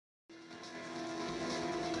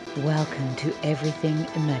Welcome to Everything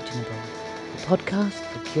Imaginable, a podcast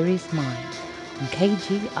for curious minds on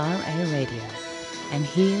KGRA Radio. And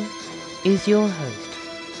here is your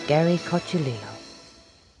host, Gary Cocciolillo.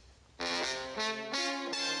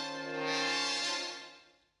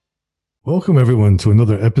 Welcome, everyone, to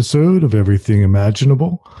another episode of Everything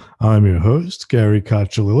Imaginable. I'm your host, Gary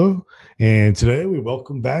Cocciolillo, and today we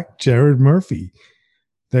welcome back Jared Murphy.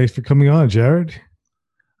 Thanks for coming on, Jared.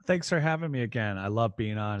 Thanks for having me again. I love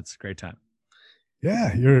being on. It's a great time.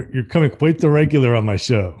 Yeah, you're coming quite the regular on my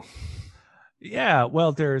show. Yeah,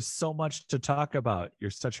 well, there's so much to talk about. You're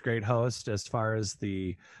such a great host as far as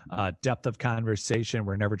the depth of conversation.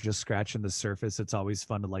 We're never just scratching the surface. It's always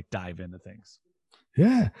fun to dive into things.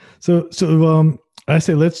 Yeah. So I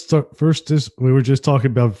say let's start first. We were just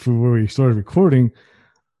talking about before we started recording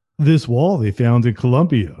this wall they found in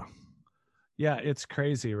Colombia. Yeah, it's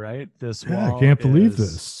crazy, right? This wall. I can't believe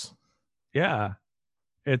this. Yeah,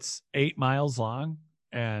 it's 8 miles long,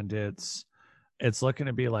 and it's looking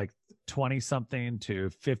to be like 20 something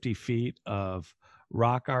to 50 feet of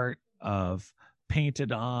rock art, of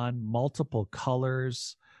painted on multiple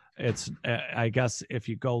colors. It's, I guess if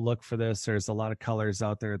you go look for this, there's a lot of colors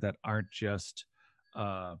out there that aren't just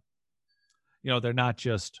they're not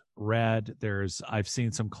just red. I've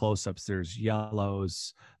seen some close-ups. There's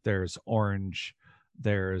yellows, there's orange,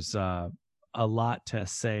 there's a lot to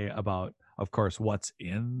say about, of course, what's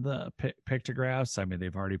in the pictographs. I mean,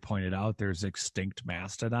 they've already pointed out there's extinct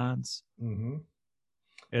mastodons. Mm-hmm.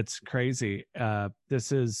 It's crazy.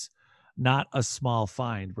 This is not a small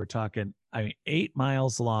find. We're talking, 8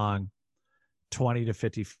 miles long, 20 to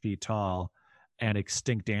 50 feet tall, and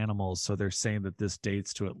extinct animals. So they're saying that this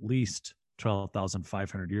dates to at least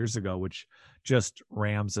 12,500 years ago, which just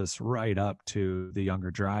rams us right up to the Younger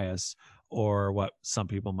Dryas, or what some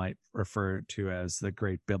people might refer to as the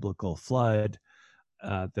Great Biblical Flood.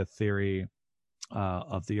 The theory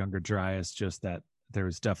of the Younger Dryas, just that there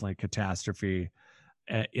was definitely a catastrophe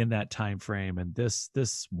in that time frame, and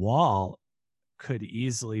this wall could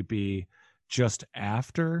easily be just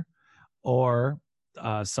after, or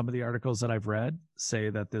some of the articles that I've read say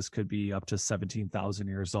that this could be up to 17,000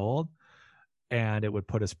 years old, and it would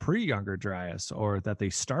put us pre-Younger Dryas, or that they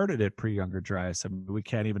started at pre-Younger Dryas. I mean, we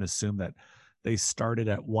can't even assume that they started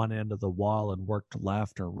at one end of the wall and worked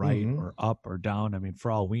left or right or up or down. I mean, for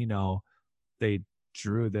all we know, they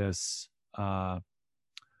drew this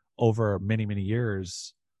over many, many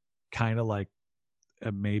years, kind of like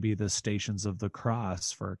maybe the Stations of the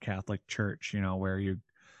Cross for Catholic Church, where you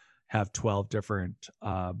have 12 different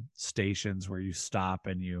stations where you stop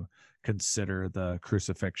and you consider the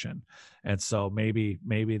crucifixion. And so maybe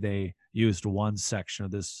they used one section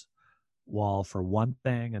of this wall for one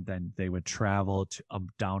thing, and then they would travel to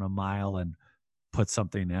down a mile and put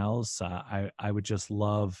something else. I would just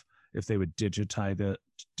love if they would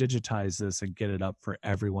digitize this and get it up for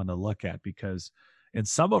everyone to look at, because in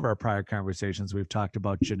some of our prior conversations, we've talked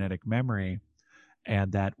about genetic memory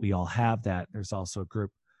and that we all have that. There's also a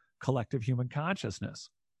group, collective human consciousness.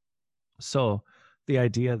 So the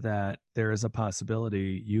idea that there is a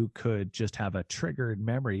possibility you could just have a triggered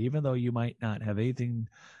memory, even though you might not have anything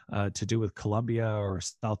to do with Colombia or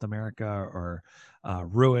South America or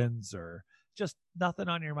ruins, or just nothing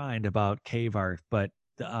on your mind about cave art. But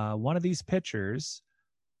one of these pictures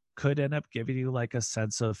could end up giving you like a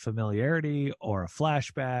sense of familiarity or a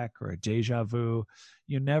flashback or a deja vu.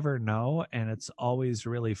 You never know. And it's always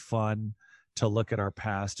really fun to look at our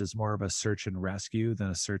past as more of a search and rescue than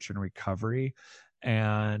a search and recovery.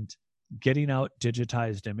 And getting out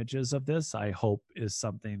digitized images of this, I hope, is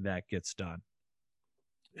something that gets done.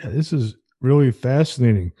 Yeah, this is really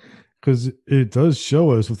fascinating because it does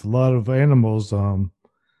show us with a lot of animals.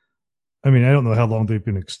 I mean, I don't know how long they've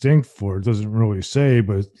been extinct for. It doesn't really say,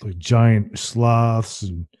 but like giant sloths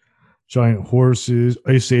and giant horses,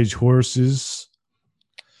 ice age horses.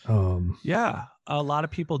 Yeah, a lot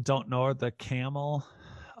of people don't know the camel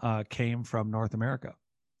came from North America.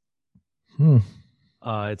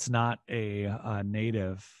 It's not a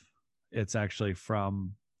native. It's actually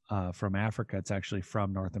from Africa. It's actually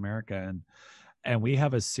from North America, and we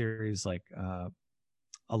have a series like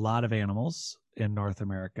a lot of animals in North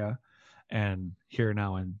America, and here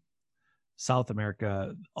now in South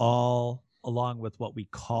America, all along with what we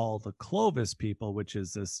call the Clovis people, which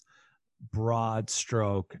is this broad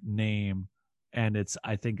stroke name. And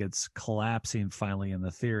I think it's collapsing finally in the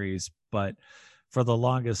theories. But for the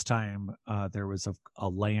longest time, there was a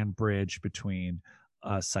land bridge between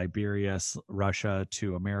Siberia, Russia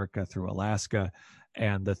to America through Alaska.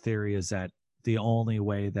 And the theory is that the only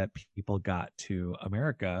way that people got to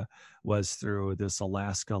America was through this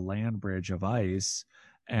Alaska land bridge of ice.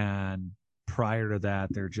 And prior to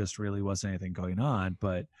that, there just really wasn't anything going on.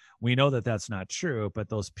 But we know that that's not true. But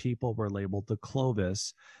those people were labeled the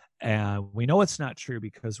Clovis. And we know it's not true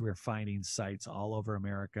because we're finding sites all over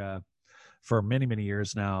America for many, many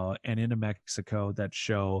years now, and into Mexico that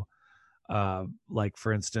show, like,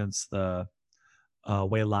 for instance, the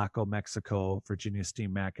Huelaco, Mexico, Virginia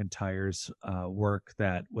Steen McIntyre's work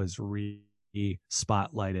that was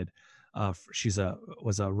spotlighted.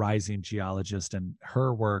 Was a rising geologist, and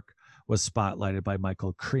her work was spotlighted by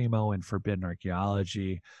Michael Cremo in Forbidden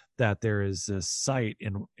Archaeology, that there is this site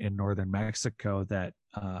in northern Mexico that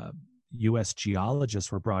U.S.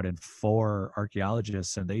 geologists were brought in, 4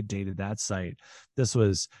 archaeologists, and they dated that site. This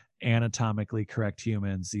was anatomically correct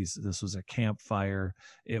humans. This was a campfire.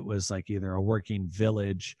 It was like either a working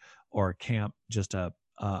village or a camp, just a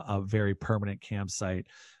very permanent campsite.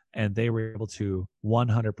 And they were able to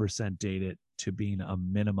 100% date it to being a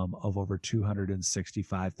minimum of over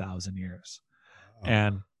 265,000 years. Wow.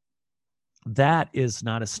 And that is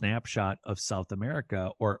not a snapshot of South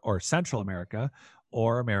America or Central America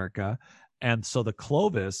or America. And so the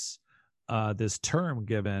Clovis, this term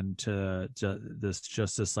given to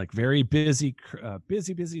this like very busy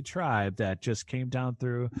tribe that just came down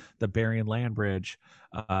through the Bering Land Bridge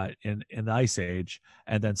in the Ice Age,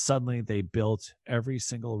 and then suddenly they built every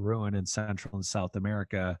single ruin in Central and South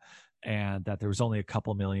America, and that there was only a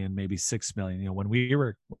couple million, maybe 6 million. You know, when we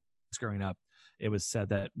were growing up, it was said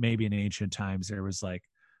that maybe in ancient times there was like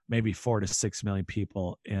maybe 4 to 6 million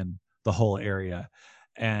people in the whole area.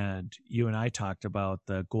 And you and I talked about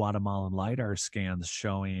the Guatemalan LiDAR scans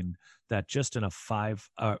showing that just in a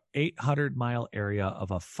 800-mile area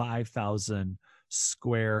of a 5,000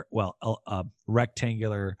 square,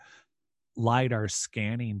 rectangular LiDAR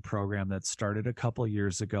scanning program that started a couple of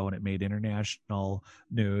years ago, and it made international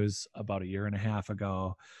news about a year and a half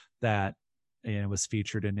ago, and it was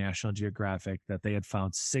featured in National Geographic, that they had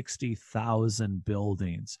found 60,000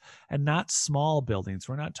 buildings, and not small buildings.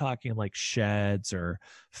 We're not talking like sheds or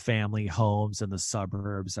family homes in the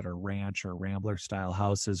suburbs that are ranch or rambler style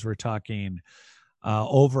houses. We're talking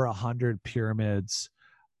over 100 pyramids,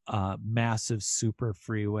 massive super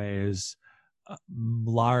freeways,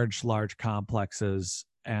 large complexes.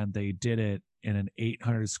 And they did it in an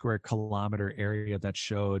 800 square kilometer area that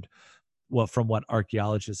showed, well, from what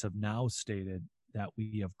archaeologists have now stated, that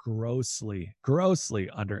we have grossly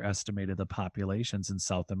underestimated the populations in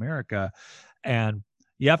South America. And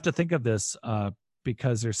you have to think of this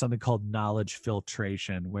because there's something called knowledge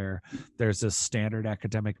filtration, where there's this standard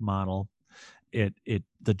academic model. The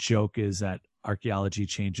joke is that archaeology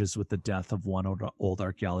changes with the death of one old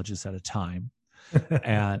archaeologist at a time.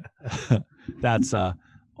 And that's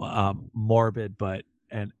morbid, but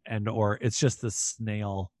or it's just the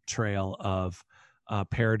snail trail of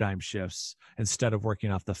paradigm shifts. Instead of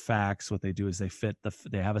working off the facts, what they do is they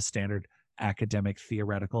have a standard academic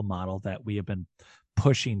theoretical model that we have been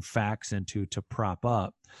pushing facts into to prop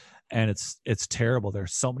up. And it's terrible.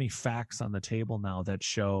 There's so many facts on the table now that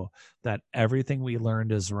show that everything we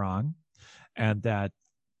learned is wrong, and that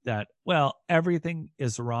everything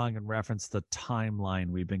is wrong in reference to the timeline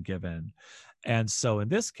we've been given. And so in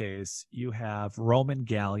this case, you have Roman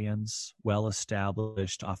galleons, well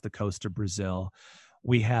established off the coast of Brazil.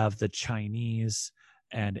 We have the Chinese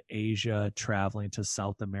and Asia traveling to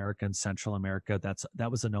South America and Central America.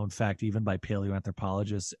 That was a known fact even by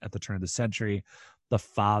paleoanthropologists at the turn of the century. The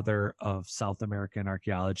father of South American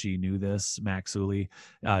archaeology knew this, Max Uli,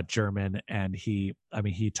 German, and he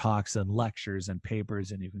talks in lectures and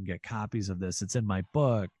papers, and you can get copies of this. It's in my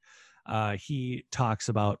book. He talks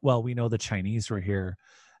about, well, we know the Chinese were here.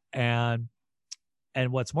 And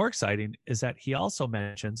what's more exciting is that he also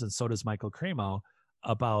mentions, and so does Michael Cremo,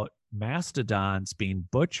 about mastodons being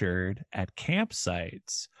butchered at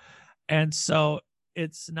campsites. And so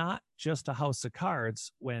it's not just a house of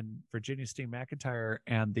cards when Virginia Steen McIntyre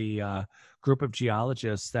and the group of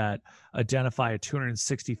geologists that identify a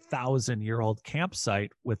 260,000-year-old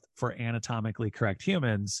campsite for anatomically correct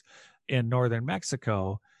humans in northern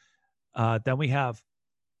Mexico. Then we have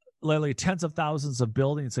literally tens of thousands of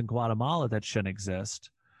buildings in Guatemala that shouldn't exist.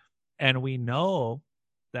 And we know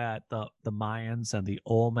that the Mayans and the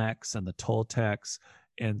Olmecs and the Toltecs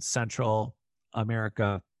in Central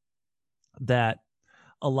America, that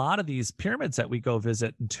a lot of these pyramids that we go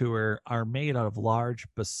visit and tour are made out of large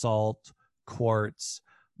basalt, quartz,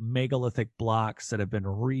 megalithic blocks that have been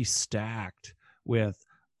restacked with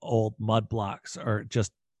old mud blocks, or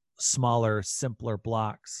just smaller, simpler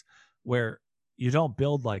blocks, where you don't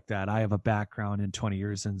build like that. I have a background in 20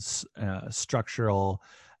 years in structural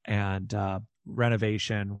and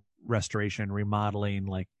renovation restoration, remodeling,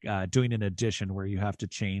 like doing an addition where you have to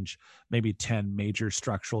change maybe 10 major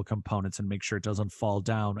structural components and make sure it doesn't fall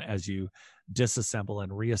down as you disassemble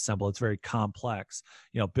and reassemble. It's very complex.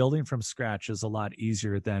 Building from scratch is a lot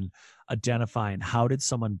easier than identifying how did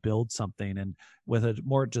someone build something. And with a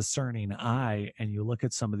more discerning eye, and you look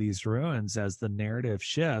at some of these ruins as the narrative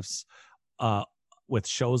shifts with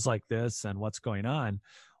shows like this and what's going on,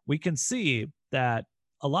 we can see that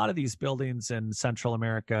a lot of these buildings in Central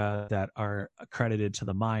America that are accredited to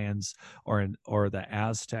the Mayans or the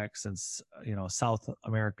Aztecs and South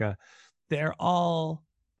America, they're all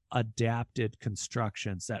adapted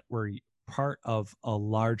constructions that were part of a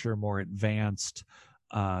larger, more advanced,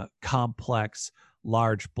 complex,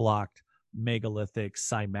 large blocked, megalithic,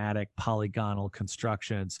 cymatic, polygonal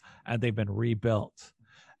constructions, and they've been rebuilt.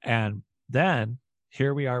 And then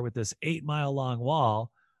here we are with this 8-mile long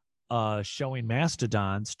wall showing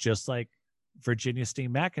mastodons, just like Virginia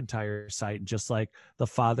Steen McIntyre's site, and just like the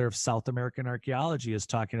father of South American archaeology is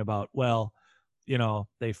talking about. Well,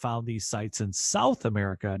 they found these sites in South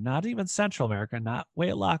America, not even Central America, not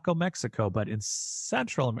Huatlaco, Mexico, but in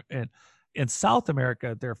in South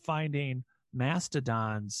America, they're finding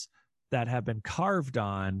mastodons that have been carved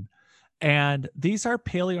on. And these are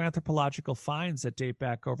paleoanthropological finds that date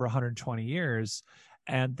back over 120 years,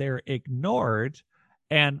 and they're ignored.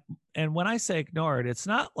 And when I say ignored, it's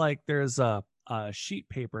not like there's a sheet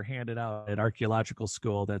paper handed out at archaeological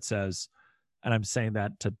school that says, and I'm saying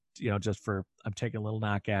that to, I'm taking a little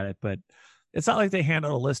knock at it, but it's not like they hand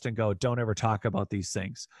out a list and go, don't ever talk about these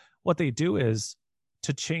things. What they do is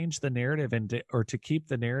to change the narrative or to keep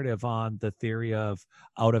the narrative on the theory of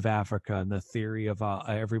out of Africa and the theory of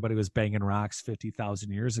everybody was banging rocks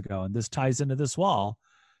 50,000 years ago. And this ties into this wall,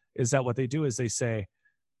 is that what they do is they say,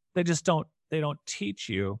 they don't teach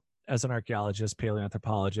you as an archaeologist,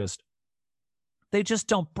 paleoanthropologist, they just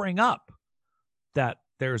don't bring up that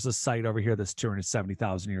there's a site over here that's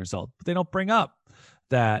 270,000 years old. But they don't bring up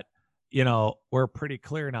that, we're pretty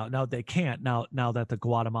clear now. Now they can't. Now that the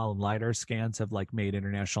Guatemalan LiDAR scans have made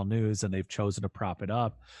international news and they've chosen to prop it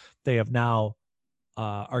up, they have now,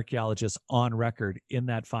 archaeologists on record in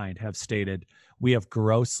that find have stated, we have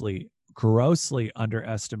grossly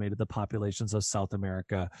underestimated the populations of South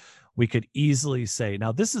America. We could easily say,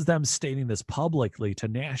 now this is them stating this publicly to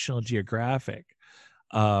National Geographic,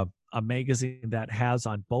 a magazine that has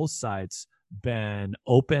on both sides been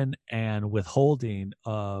open and withholding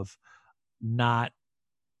of not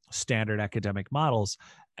standard academic models.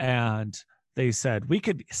 And they said we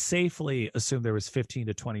could safely assume there was 15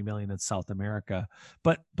 to 20 million in South America,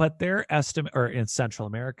 but their estimate, or in Central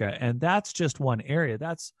America, and that's just one area.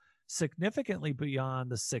 That's significantly beyond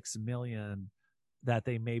the 6 million that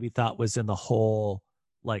they maybe thought was in the whole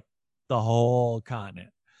continent.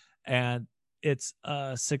 And it's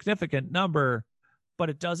a significant number, but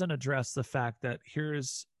it doesn't address the fact that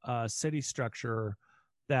here's a city structure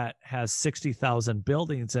that has 60,000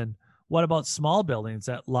 buildings. And what about small buildings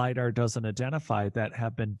that LiDAR doesn't identify that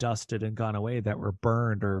have been dusted and gone away, that were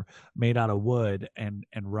burned or made out of wood and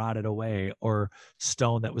rotted away, or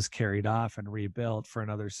stone that was carried off and rebuilt for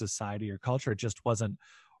another society or culture? It just wasn't,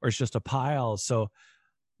 or it's just a pile. So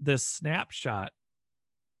this snapshot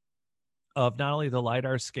of not only the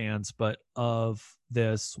LiDAR scans, but of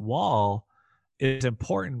this wall is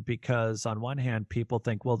important because on one hand, people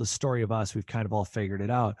think, well, the story of us, we've kind of all figured it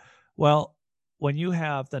out. Well, when you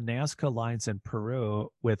have the Nazca lines in Peru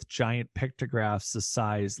with giant pictographs the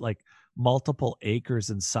size, multiple acres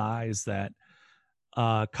in size, that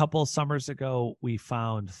a couple summers ago, we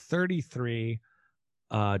found 33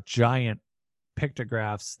 giant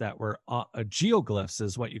pictographs that were geoglyphs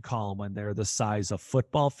is what you call them when they're the size of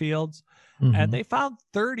football fields. Mm-hmm. And they found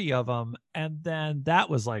 30 of them. And then that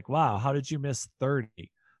was like, wow, how did you miss 30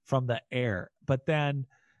 from the air? But then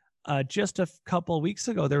just a couple of weeks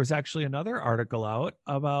ago, there was actually another article out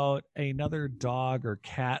about another dog or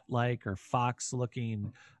cat-like or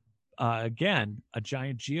fox-looking, again, a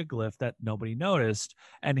giant geoglyph that nobody noticed.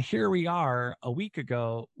 And here we are a week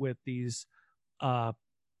ago with these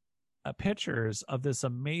pictures of this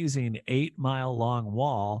amazing 8-mile long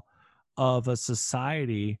wall of a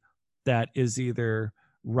society that is either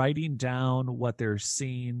writing down what they're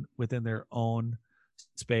seeing within their own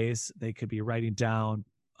space. They could be writing down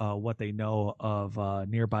what they know of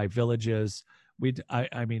nearby villages.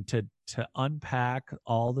 I mean, to unpack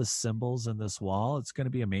all the symbols in this wall, it's going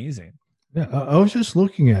to be amazing. Yeah, I was just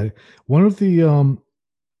looking at it. One of the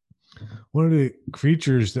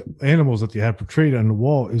animals that they have portrayed on the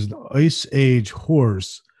wall is an Ice Age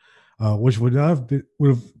horse, which would have the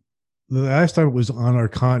last time it was on our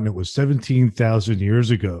continent was 17,000 years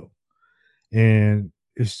ago. And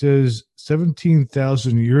it says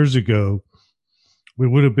 17,000 years ago, we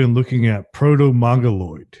would have been looking at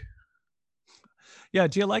proto-mongoloid. Yeah.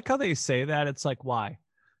 Do you like how they say that? It's like, why?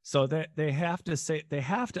 So they have to say,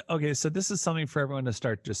 okay, so this is something for everyone to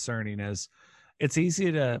start discerning as it's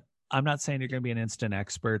easy to, I'm not saying you're going to be an instant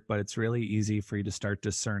expert, but it's really easy for you to start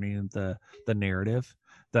discerning the narrative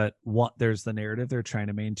that what there's the narrative they're trying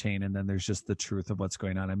to maintain. And then there's just the truth of what's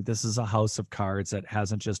going on. I mean, this is a house of cards that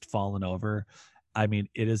hasn't just fallen over. I mean,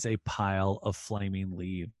 it is a pile of flaming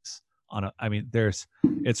leaves on a, I mean,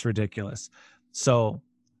 it's ridiculous. So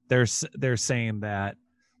they're saying that,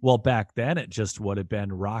 well, back then it just would have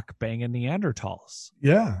been rock banging Neanderthals.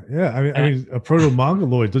 Yeah. I mean, a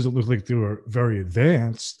proto-mongoloid doesn't look like they were very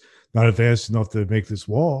advanced, not advanced enough to make this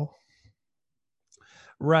wall.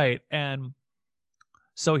 Right. And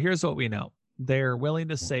so here's what we know. They're willing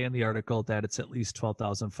to say in the article that it's at least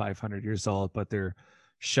 12,500 years old, but they're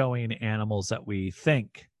showing animals that we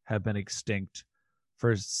think have been extinct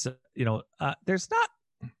for, there's not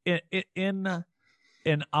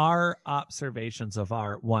in our observations of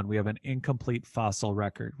we have an incomplete fossil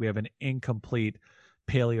record. We have an incomplete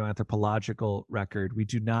paleoanthropological record. We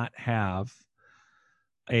do not have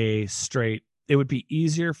it would be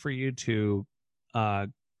easier for you to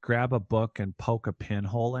grab a book and poke a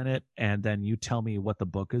pinhole in it, and then you tell me what the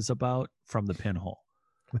book is about from the pinhole.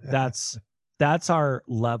 That's our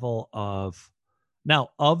level of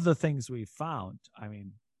the things we found. I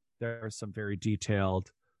mean, there are some very detailed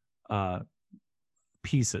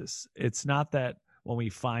pieces. It's not that when we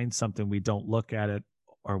find something we don't look at it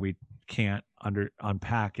or we can't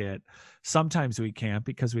unpack it. Sometimes we can't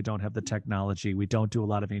because we don't have the technology. We don't do a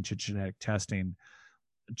lot of ancient genetic testing.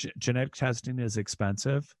 Genetic testing is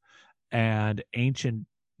expensive, and ancient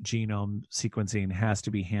genome sequencing has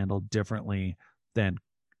to be handled differently than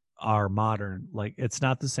our modern. Like, it's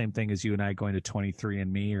not the same thing as you and I going to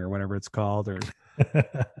 23andMe or whatever it's called, or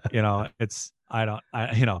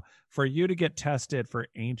for you to get tested for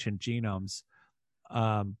ancient genomes,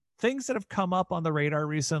 things that have come up on the radar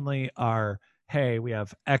recently are, hey, we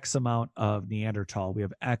have X amount of Neanderthal, we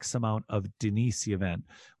have X amount of Denisovan,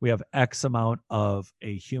 we have X amount of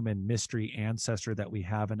a human mystery ancestor that we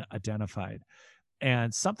haven't identified.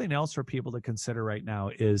 And something else for people to consider right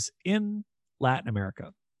now is in Latin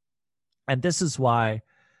America. And this is why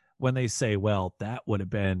when they say, well, that would have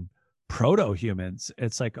been proto-humans,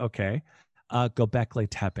 it's like, okay, Göbekli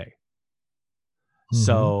Tepe. Mm-hmm.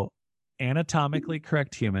 So anatomically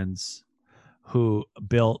correct humans who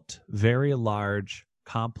built very large,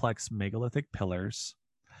 complex megalithic pillars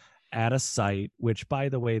at a site, which, by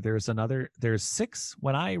the way, there's 6,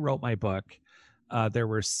 when I wrote my book, there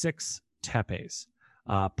were 6 tepes,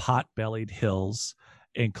 pot-bellied hills,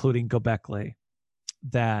 including Göbekli,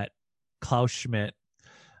 that Klaus Schmidt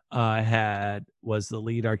was the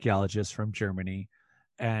lead archaeologist from Germany,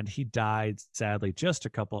 and he died sadly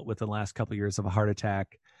within the last couple of years of a heart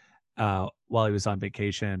attack while he was on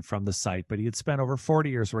vacation from the site. But he had spent over 40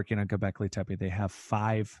 years working on Göbekli Tepe. They have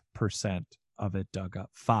 5% of it dug up,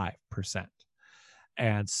 5%.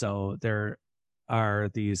 And so there are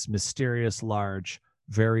these mysterious, large,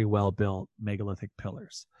 very well built megalithic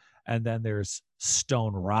pillars, and then there's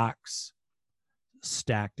stone rocks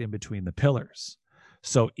stacked in between the pillars.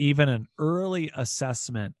 So even an early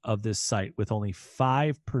assessment of this site with only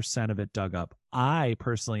 5% of it dug up, I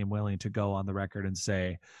personally am willing to go on the record and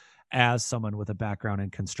say, as someone with a background in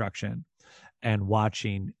construction and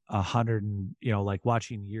watching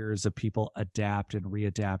watching years of people adapt and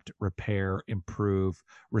readapt, repair, improve,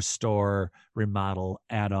 restore, remodel,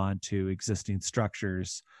 add on to existing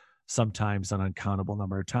structures, sometimes an uncountable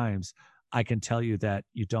number of times, I can tell you that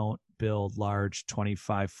you don't build large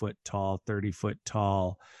 25-foot tall, 30-foot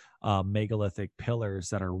tall megalithic pillars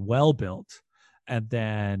that are well built and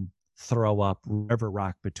then throw up river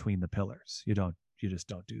rock between the pillars. You just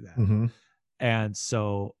don't do that. Mm-hmm. And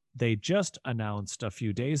so they just announced a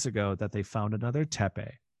few days ago that they found another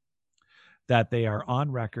tepe that they are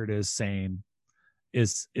on record as saying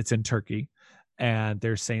it's in Turkey, and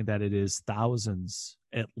they're saying that it is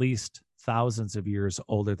at least thousands of years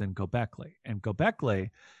older than Göbekli. And Göbekli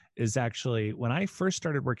is actually, when I first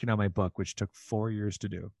started working on my book, which took 4 years to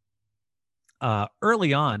do,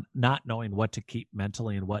 early on, not knowing what to keep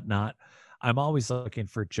mentally and what not, I'm always looking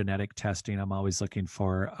for genetic testing. I'm always looking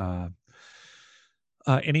for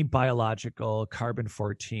any biological,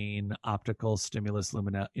 carbon-14, optical stimulus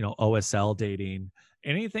OSL dating,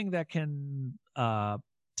 anything that can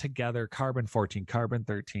together carbon-14,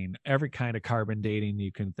 carbon-13, every kind of carbon dating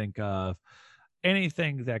you can think of,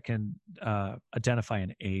 anything that can identify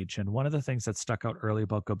an age. And one of the things that stuck out early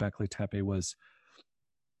about Göbekli Tepe was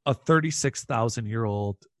a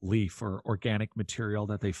 36,000-year-old leaf or organic material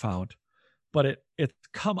that they found. But it's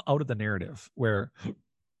come out of the narrative where,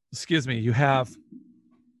 excuse me, you have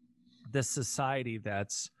this society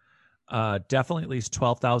that's definitely at least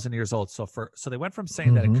 12,000 years old. So they went from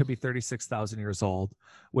saying that it could be 36,000 years old,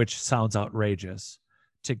 which sounds outrageous,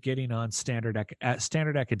 to getting on standard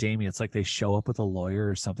academia. It's like they show up with a lawyer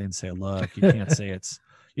or something and say, look, you can't say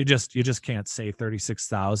you just can't say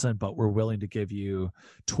 36,000, but we're willing to give you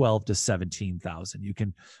 12 to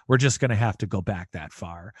 17,000. We're just going to have to go back that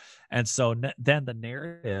far. And so then the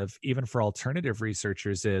narrative, even for alternative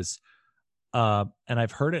researchers, is, and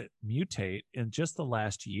I've heard it mutate in just the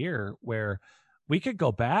last year, where we could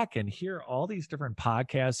go back and hear all these different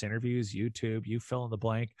podcasts, interviews, YouTube, you fill in the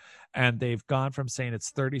blank. And they've gone from saying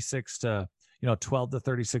it's 36 to, 12 to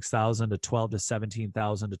 36,000 to 12 to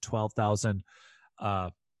 17,000 to 12,000,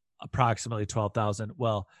 approximately 12,000.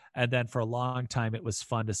 Well, and then for a long time, it was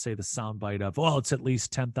fun to say the soundbite of, well, it's at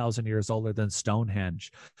least 10,000 years older than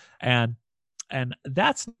Stonehenge. And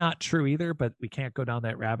that's not true either, but we can't go down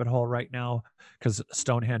that rabbit hole right now because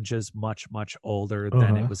Stonehenge is much, much older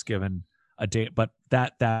than it was given a date. But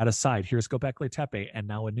that aside, here's Göbekli Tepe, and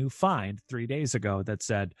now a new find 3 days ago that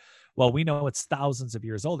said, well, we know it's thousands of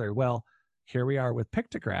years older. Well, here we are with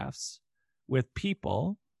pictographs, with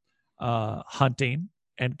people hunting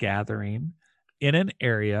and gathering in an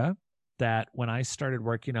area that, when I started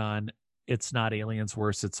working on It's Not Aliens,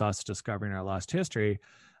 Worse, It's Us, Discovering Our Lost History,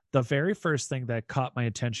 the very first thing that caught my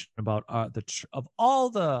attention about of all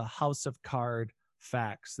the House of Card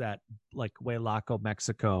facts, that like Huelaco,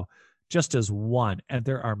 Mexico, just as one, and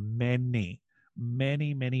there are many,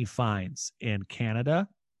 many, many finds in Canada,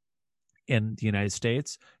 in the United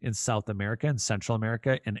States, in South America, in Central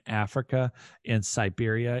America, in Africa, in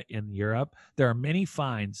Siberia, in Europe. There are many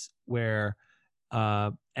finds where,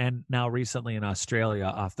 and now recently in Australia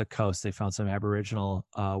off the coast, they found some Aboriginal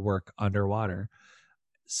work underwater.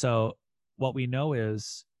 So what we know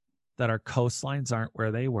is that our coastlines aren't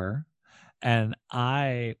where they were. And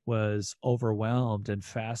I was overwhelmed and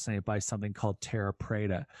fascinated by something called terra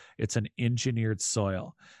preta. It's an engineered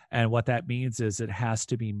soil. And what that means is it has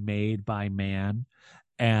to be made by man.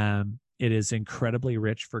 And it is incredibly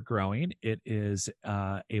rich for growing. It is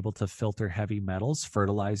able to filter heavy metals,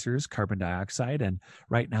 fertilizers, carbon dioxide. And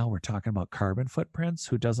right now we're talking about carbon footprints.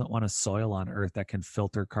 Who doesn't want a soil on Earth that can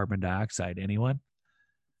filter carbon dioxide? Anyone?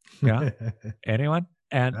 Yeah. Anyone?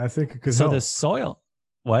 And I think it could so help. this soil,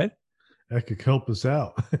 what? That could help us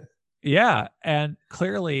out. Yeah. And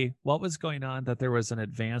clearly what was going on, that there was an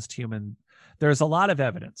advanced human, there's a lot of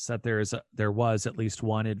evidence that there was at least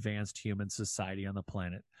one advanced human society on the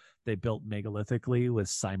planet. They built megalithically with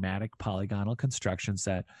cymatic polygonal constructions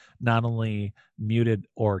that not only muted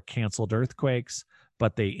or canceled earthquakes,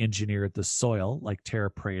 but they engineered the soil like terra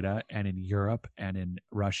preta, and in Europe and in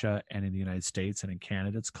Russia and in the United States and in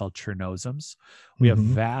Canada, it's called Chernozems. We have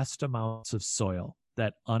vast amounts of soil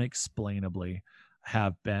that unexplainably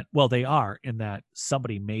have been, well, they are in that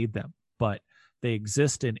somebody made them, but they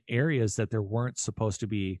exist in areas that there weren't supposed to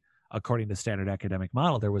be, according to standard academic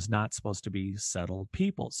model, there was not supposed to be settled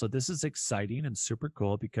people. So this is exciting and super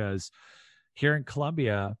cool, because here in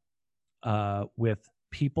Colombia, with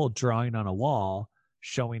people drawing on a wall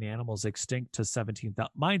showing animals extinct to 17,000,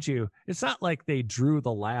 mind you, it's not like they drew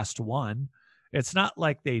the last one. It's not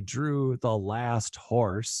like they drew the last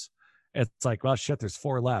horse. It's like, well, shit, there's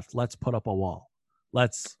 4 left. Let's put up a wall.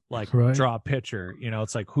 Let's draw a picture.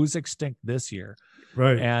 It's like, who's extinct this year?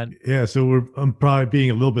 Right. And yeah, so I'm probably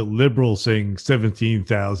being a little bit liberal saying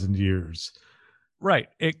 17,000 years. Right.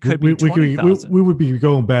 It could be 20,000. We would be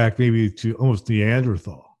going back maybe to almost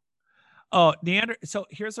Neanderthal. Oh, So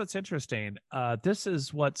here's what's interesting. This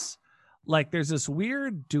is what's like, there's this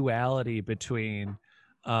weird duality between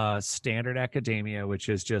standard academia, which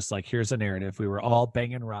is just like, here's a narrative. We were all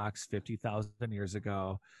banging rocks 50,000 years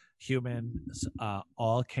ago. Humans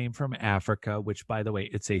all came from Africa, which, by the way,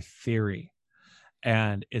 it's a theory.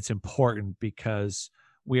 And it's important because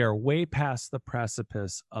we are way past the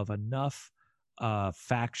precipice of enough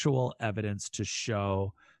factual evidence to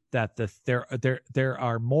show that there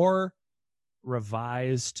are more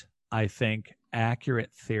revised, I think,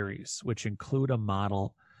 accurate theories, which include a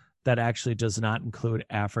model that actually does not include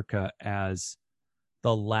Africa as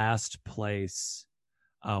the last place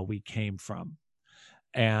we came from.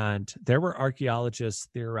 And there were archaeologists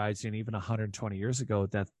theorizing even 120 years ago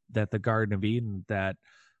that the Garden of Eden, that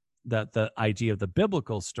the idea of the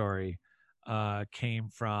biblical story came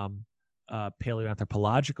from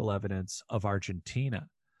paleoanthropological evidence of Argentina,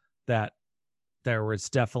 that there was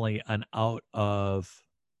definitely an out of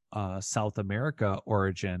South America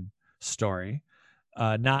origin story.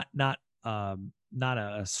 not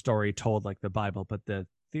a story told like the Bible, but the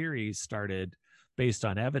theory started based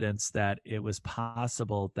on evidence that it was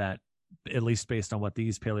possible that, at least based on what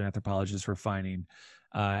these paleoanthropologists were finding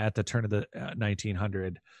at the turn of the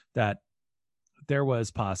 1900, that there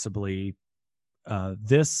was possibly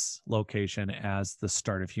this location as the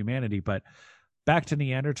start of humanity. But back to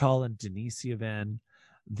Neanderthal and Denisovan,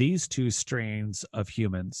 these two strains of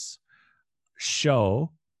humans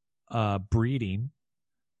show interbreeding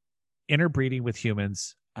with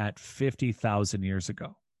humans at 50,000 years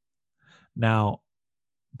ago. Now,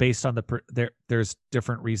 based on there's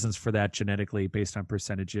different reasons for that genetically, based on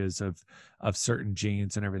percentages of certain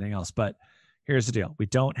genes and everything else. But here's the deal: we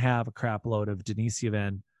don't have a crap load of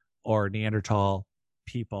Denisovan or Neanderthal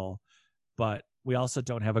people, but we also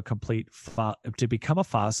don't have a complete to become a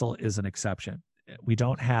fossil is an exception. We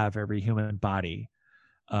don't have every human body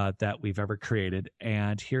that we've ever created.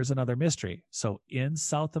 And here's another mystery. So in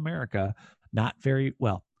South America, not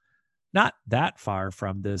that far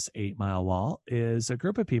from this 8 Mile Wall, is a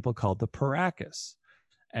group of people called the Paracas.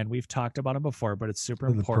 And we've talked about them before, but it's super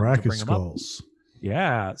important to bring them skulls. up.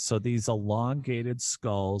 Yeah. So these elongated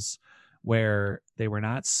skulls where they were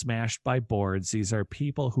not smashed by boards. These are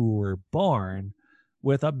people who were born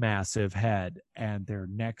with a massive head, and their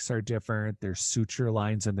necks are different. There's suture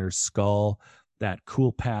lines in their skull, that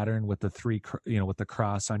cool pattern with the three, with the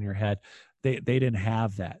cross on your head. They didn't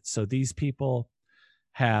have that. So these people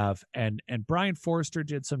have, and Brian Forster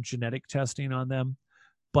did some genetic testing on them,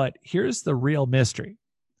 but here's the real mystery.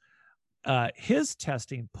 His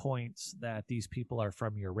testing points that these people are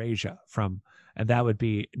from Eurasia, and that would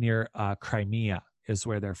be near Crimea is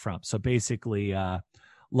where they're from. So basically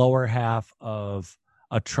lower half of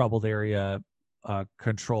a troubled area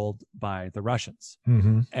controlled by the Russians.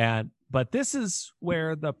 Mm-hmm. But this is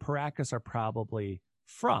where the Paracas are probably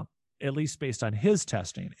from, at least based on his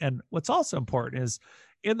testing. And what's also important is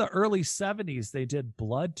in the early 70s, they did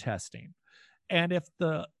blood testing. And if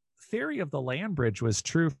the theory of the land bridge was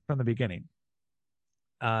true from the beginning,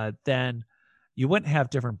 then you wouldn't have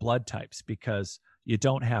different blood types, because you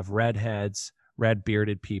don't have redheads, red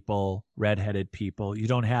bearded people, redheaded people. You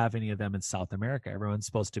don't have any of them in South America. Everyone's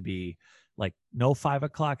supposed to be like no 5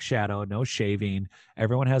 o'clock shadow, no shaving.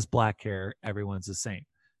 Everyone has black hair. Everyone's the same.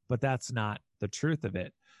 But that's not the truth of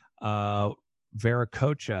it.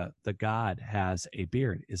 Viracocha, the god, has a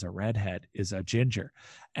beard, is a redhead, is a ginger.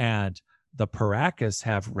 And the Paracas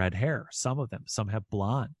have red hair. Some of them, some have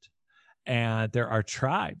blonde. And there are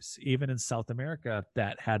tribes, even in South America,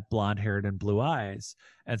 that had blonde-haired and blue eyes.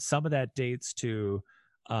 And some of that dates to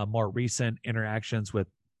more recent interactions with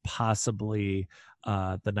possibly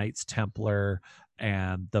the Knights Templar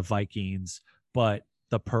and the Vikings. But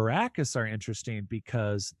the Paracas are interesting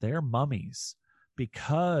because they're mummies.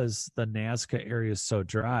 Because the Nazca area is so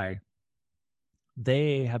dry,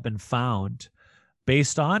 they have been found,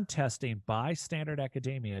 based on testing by Standard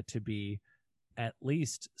Academia, to be at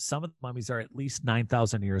least, some of the mummies are at least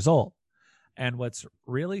 9,000 years old. And what's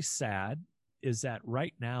really sad is that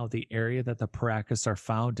right now, the area that the Paracas are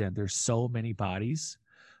found in, there's so many bodies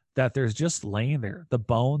that there's just laying there. The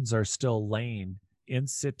bones are still laying in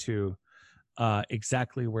situ,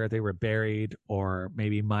 exactly where they were buried, or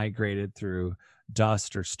maybe migrated through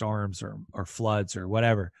dust or storms or floods or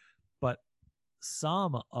whatever. But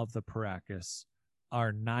some of the Paracas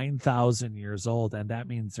are 9,000 years old, and that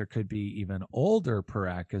means there could be even older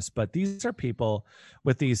Paracas. But these are people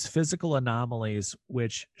with these physical anomalies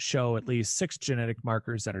which show at least 6 genetic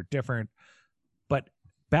markers that are different. But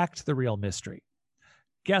back to the real mystery.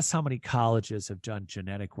 Guess how many colleges have done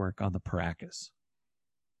genetic work on the Paracas?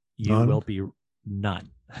 You None. will be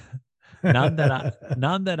none. None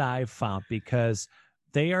that I've found, because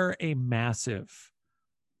they are a massive,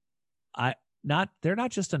 they're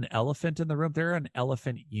not just an elephant in the room, they're an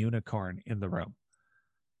elephant unicorn in the room.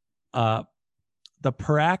 The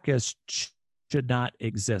Paracas should not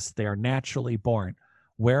exist. They are naturally born.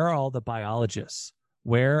 Where are all the biologists?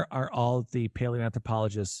 Where are all the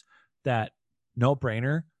paleoanthropologists that, no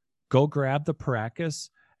brainer, go grab the Paracas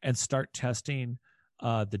and start testing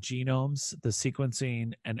the genomes, the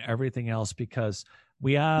sequencing, and everything else, because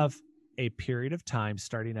we have a period of time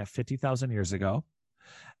starting at 50,000 years ago.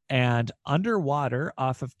 And underwater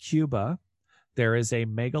off of Cuba, there is a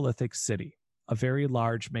megalithic city, a very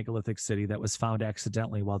large megalithic city that was found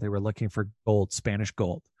accidentally while they were looking for gold, Spanish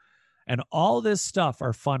gold. And all this stuff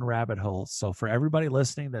are fun rabbit holes. So for everybody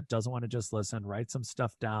listening that doesn't want to just listen, write some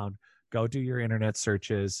stuff down, go do your internet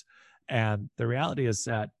searches. And the reality is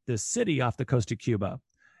that this city off the coast of Cuba,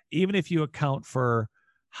 even if you account for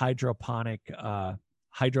hydrostatic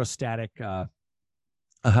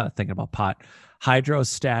thinking about pot,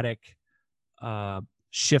 hydrostatic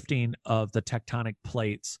shifting of the tectonic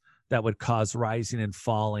plates that would cause rising and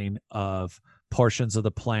falling of portions of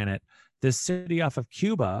the planet. This city off of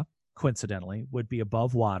Cuba, coincidentally, would be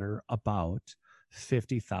above water about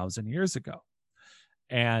 50,000 years ago.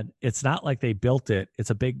 And it's not like they built it.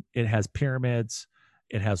 It has pyramids,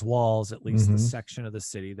 it has walls, at least the section of the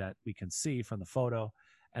city that we can see from the photo.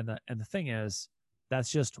 And the thing is, that's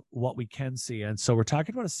just what we can see. And so we're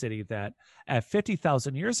talking about a city that at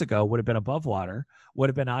 50,000 years ago would have been above water, would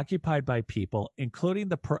have been occupied by people, including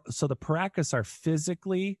the Paracas are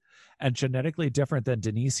physically and genetically different than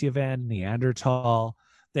Denisovan, Neanderthal.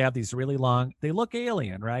 They have these really long, they look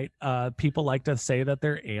alien, right? People like to say that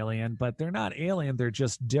they're alien, but they're not alien. They're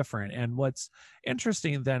just different. And what's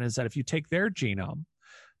interesting then is that if you take their genome,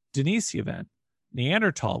 Denisovan,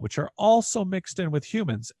 Neanderthal, which are also mixed in with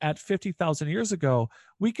humans at 50,000 years ago,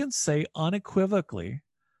 we can say unequivocally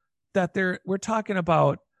that we're talking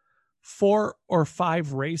about 4 or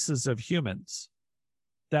 5 races of humans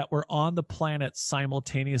that were on the planet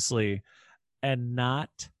simultaneously and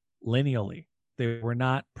not lineally. They were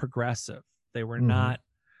not progressive. They were not,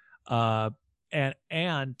 and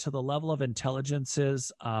to the level of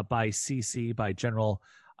intelligences by CC, by general,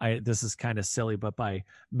 this is kind of silly, but by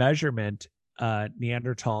measurement,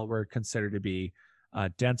 Neanderthal were considered to be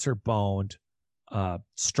denser boned,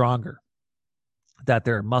 stronger, that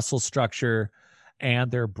their muscle structure and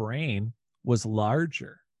their brain was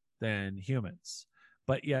larger than humans.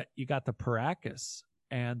 But yet you got the Paracas,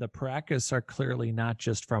 and the Paracas are clearly not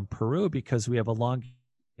just from Peru, because we have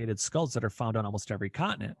elongated skulls that are found on almost every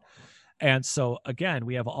continent. And so again,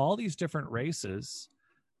 we have all these different races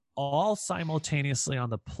all simultaneously on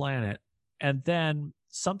the planet. And then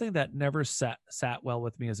something that never sat well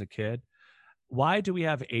with me as a kid: why do we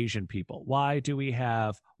have Asian people? Why do we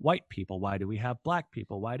have white people? Why do we have black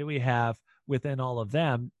people? Why do we have within all of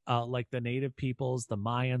them, like the native peoples, the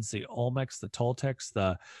Mayans, the Olmecs, the Toltecs,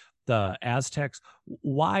 the Aztecs?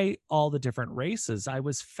 Why all the different races? I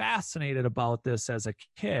was fascinated about this as a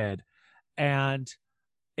kid, and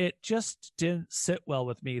it just didn't sit well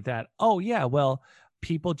with me that, oh yeah, well,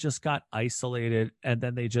 people just got isolated and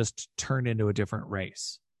then they just turned into a different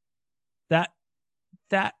race.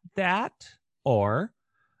 Or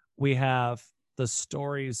we have the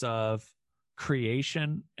stories of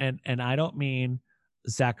creation, and I don't mean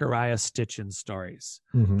Zechariah Stitchin stories,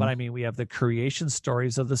 but I mean, we have the creation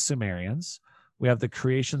stories of the Sumerians. We have the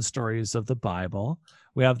creation stories of the Bible.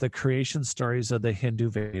 We have the creation stories of the Hindu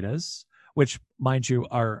Vedas, which, mind you,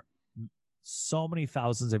 are so many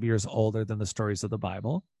thousands of years older than the stories of the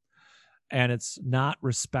Bible. And it's not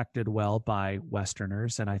respected well by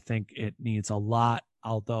Westerners. And I think it needs a lot,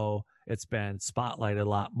 although it's been spotlighted a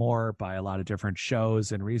lot more by a lot of different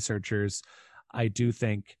shows and researchers. I do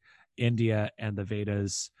think India and the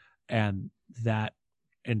Vedas and that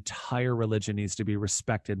entire religion needs to be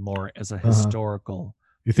respected more as a historical.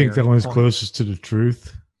 You think that one's closest to the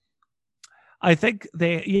truth? I think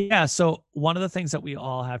so one of the things that we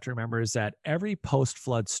all have to remember is that every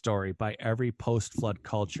post-flood story by every post-flood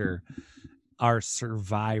culture are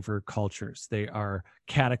survivor cultures. They are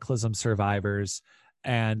cataclysm survivors.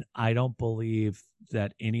 And I don't believe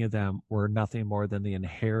that any of them were nothing more than the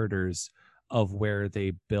inheritors of where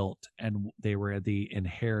they built. And they were the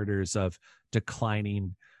inheritors of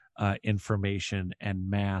declining information and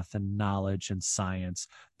math and knowledge and science.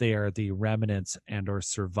 They are the remnants and or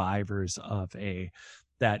survivors of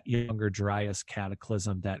that Younger Dryas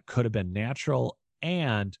cataclysm that could have been natural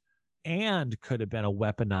and could have been a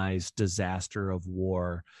weaponized disaster of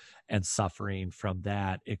war and suffering from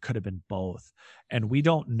that. It could have been both. And we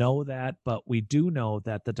don't know that, but we do know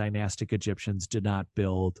that the dynastic Egyptians did not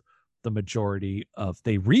build the majority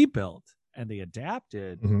they rebuilt and they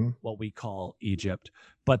adapted what we call Egypt,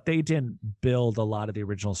 but they didn't build a lot of the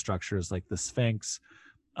original structures like the Sphinx,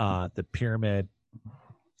 the pyramid,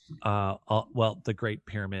 the Great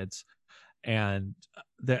Pyramids. And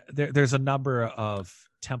there's a number of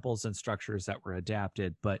temples and structures that were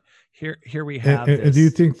adapted, but here we have this. And do you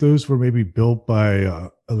think those were maybe built by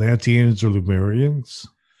Atlanteans or Lemurians?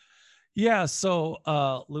 Yeah,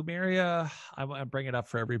 so Lemuria, I want to bring it up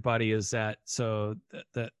for everybody, is that so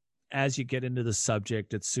that as you get into the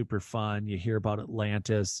subject, it's super fun. You hear about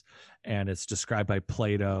Atlantis, and it's described by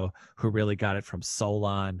Plato, who really got it from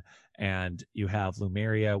Solon. And you have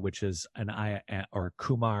Lemuria, which is or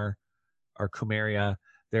Kumar or Kumeria.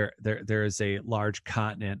 There is a large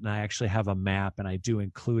continent, and I actually have a map, and I do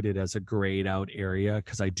include it as a grayed out area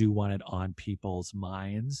because I do want it on people's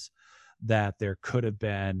minds that there could have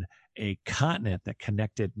been a continent that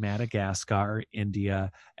connected Madagascar,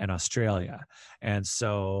 India, and Australia. And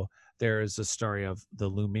so there is a story of the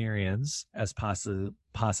Lemurians as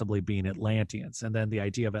possibly being Atlanteans. And then the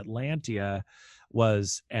idea of Atlantia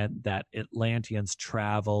was, and that Atlanteans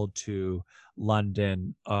traveled to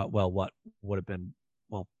London, what would have been,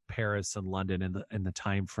 Paris and London in the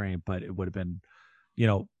time frame, but it would have been,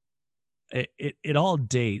 it all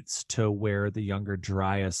dates to where the Younger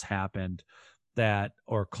Dryas happened, that,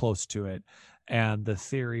 or close to it. And the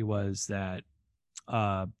theory was that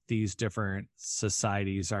these different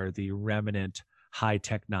societies are the remnant high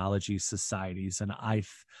technology societies. And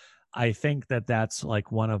I think that that's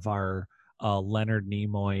like one of our Leonard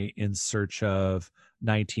Nimoy in search of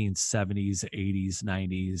 1970s, 80s,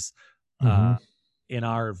 90s, in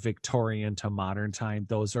our Victorian to modern time.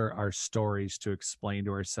 Those are our stories to explain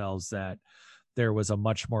to ourselves that there was a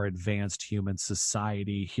much more advanced human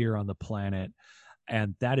society here on the planet.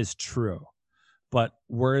 And that is true. But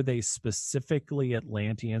were they specifically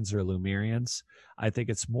Atlanteans or Lemurians? I think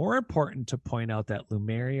it's more important to point out that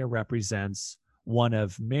Lemuria represents one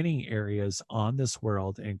of many areas on this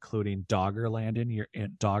world, including Doggerland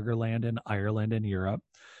in Ireland and Europe,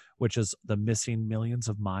 which is the missing millions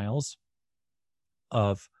of miles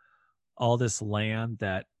of all this land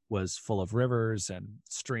that was full of rivers and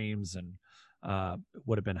streams, and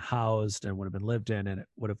would have been housed and would have been lived in, and it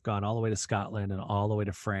would have gone all the way to Scotland and all the way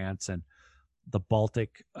to France, and the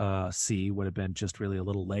Baltic Sea would have been just really a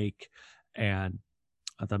little lake. And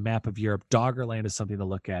the map of Europe, Doggerland is something to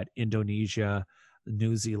look at. Indonesia,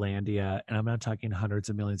 New Zealandia, and I'm not talking hundreds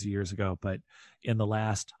of millions of years ago, but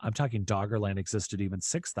I'm talking Doggerland existed even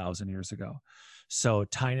 6,000 years ago. So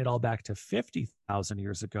tying it all back to 50,000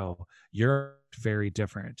 years ago, you're very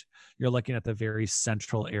different. You're looking at the very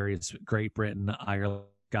central areas, Great Britain, Ireland,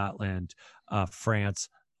 Scotland, France.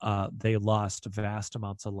 They lost vast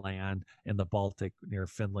amounts of land in the Baltic near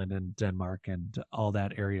Finland and Denmark and all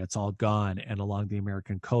that area. It's all gone. And along the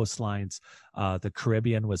American coastlines, the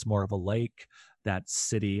Caribbean was more of a lake. That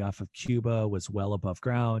city off of Cuba was well above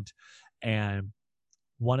ground. And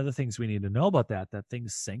one of the things we need to know about that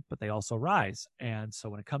things sink, but they also rise. And so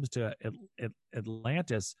when it comes to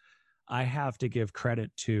Atlantis, I have to give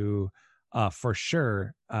credit to, for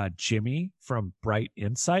sure, Jimmy from Bright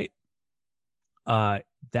Insight.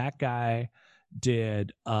 That guy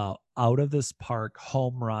did out of this park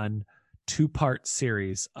home run 2-part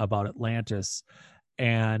series about Atlantis.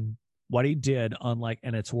 And what he did,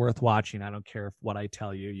 and it's worth watching. I don't care if what I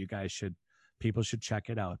tell you, people should check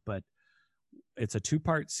it out, but it's a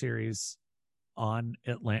 2-part series on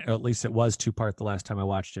Atlantis, or at least it was 2-part the last time I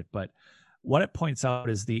watched it. But what it points out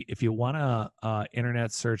is if you want to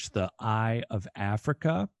internet search the Eye of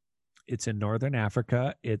Africa, it's in Northern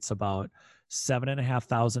Africa. It's about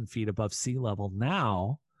 7,500 feet above sea level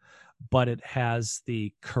now, but it has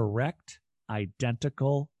the correct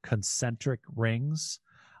identical concentric rings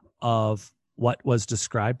of what was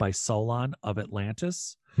described by Solon of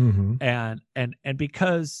Atlantis. Mm-hmm. And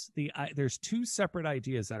because there's 2 separate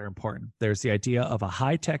ideas that are important. There's the idea of a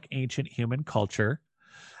high-tech ancient human culture,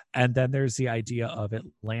 and then there's the idea of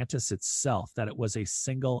Atlantis itself, that it was a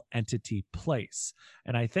single entity place.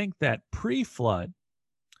 And I think that pre-flood,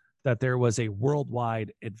 that there was a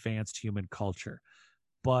worldwide advanced human culture.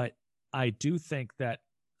 But I do think that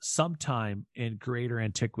sometime in greater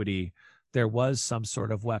antiquity, there was some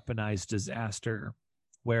sort of weaponized disaster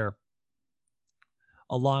where,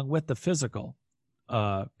 along with the physical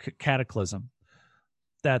cataclysm,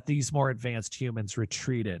 that these more advanced humans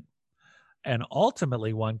retreated. And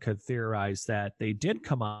ultimately, one could theorize that they did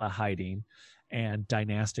come out of hiding, and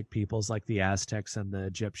dynastic peoples like the Aztecs and the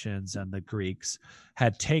Egyptians and the Greeks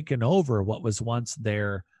had taken over what was once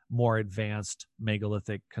their more advanced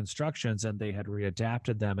megalithic constructions, and they had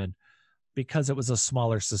readapted them. And because it was a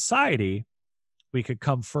smaller society, we could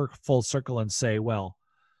come full circle and say, well,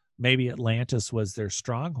 maybe Atlantis was their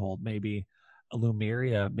stronghold, maybe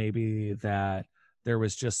Lemuria, maybe that there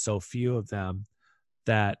was just so few of them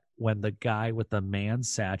that when the guy with the man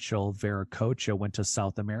satchel, Viracocha, went to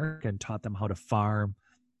South America and taught them how to farm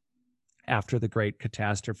after the great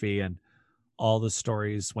catastrophe, and all the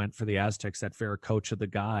stories went for the Aztecs that Viracocha, the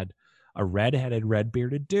god, a red-headed,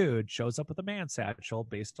 red-bearded dude, shows up with a man satchel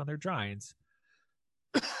based on their drawings,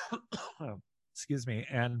 excuse me,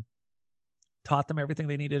 and taught them everything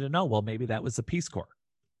they needed to know. Well, maybe that was the Peace Corps.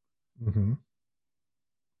 Mm-hmm.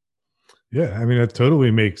 Yeah, I mean, that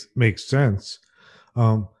totally makes sense.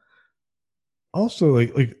 Also,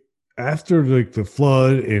 like after the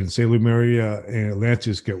flood and say Lemuria and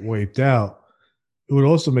Atlantis get wiped out, it would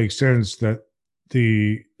also make sense that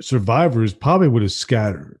the survivors probably would have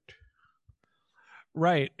scattered.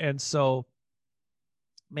 Right. And so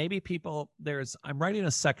maybe I'm writing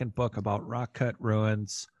a second book about rock cut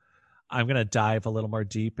ruins. I'm going to dive a little more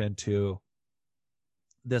deep into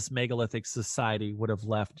this megalithic society would have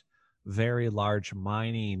left very large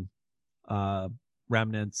mining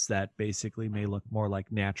remnants that basically may look more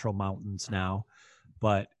like natural mountains now.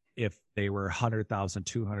 But if they were 100,000,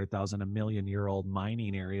 200,000, a million-year-old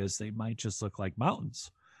mining areas, they might just look like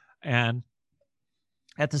mountains. And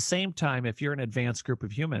at the same time, if you're an advanced group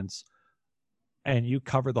of humans and you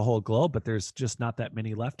cover the whole globe, but there's just not that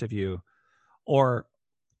many left of you, or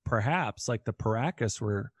perhaps like the Paracas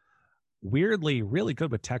were weirdly really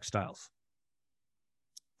good with textiles.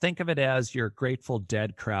 Think of it as your Grateful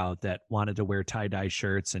Dead crowd that wanted to wear tie-dye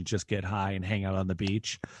shirts and just get high and hang out on the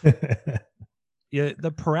beach. Yeah,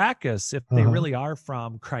 the Paracas, if they really are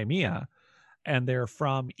from Crimea and they're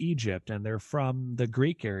from Egypt and they're from the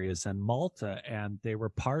Greek areas and Malta, and they were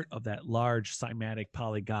part of that large cymatic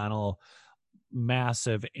polygonal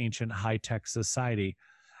massive ancient high-tech society.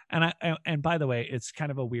 And by the way, it's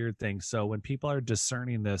kind of a weird thing. So when people are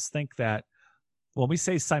discerning this, think that when we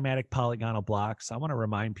say cymatic polygonal blocks, I want to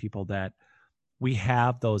remind people that we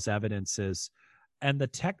have those evidences, and the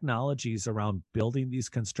technologies around building these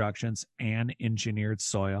constructions and engineered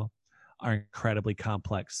soil are incredibly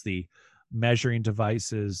complex. The measuring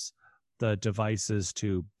devices, the devices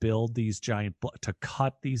to build these to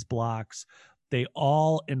cut these blocks, they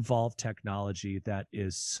all involve technology that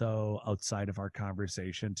is so outside of our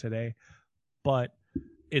conversation today. But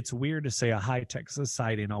it's weird to say a high-tech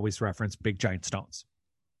society and always reference big giant stones.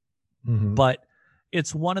 Mm-hmm. But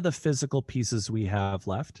it's one of the physical pieces we have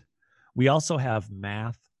left. We also have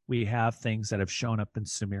math. We have things that have shown up in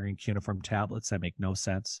Sumerian cuneiform tablets that make no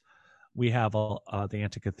sense. We have the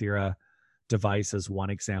Antikythera device as one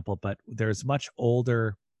example, but there's much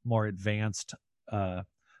older, more advanced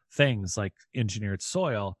things like engineered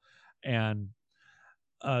soil. And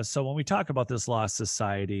so when we talk about this lost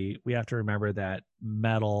society, we have to remember that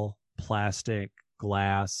metal, plastic,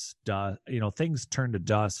 glass, dust, things turn to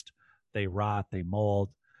dust, they rot, they mold.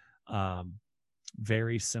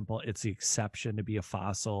 Very simple. It's the exception to be a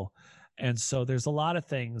fossil. And so there's a lot of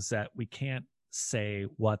things that we can't say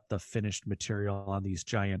what the finished material on these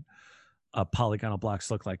giant polygonal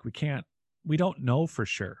blocks look like. We don't know for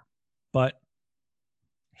sure. But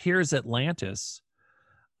here's Atlantis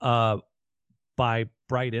by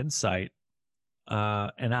Bright Insight.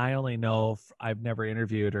 And I only know, I've never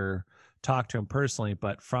interviewed or talked to him personally,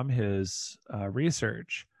 but from his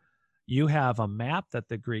research, you have a map that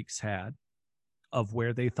the Greeks had of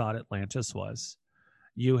where they thought Atlantis was.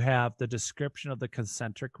 You have the description of the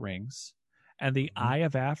concentric rings, and the Eye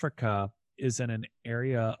of Africa is in an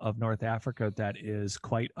area of North Africa that is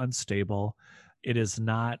quite unstable. It is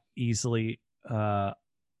not easily,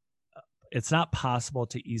 it's not possible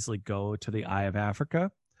to easily go to the Eye of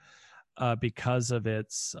Africa because of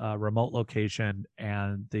its remote location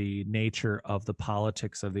and the nature of the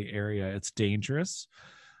politics of the area. It's dangerous.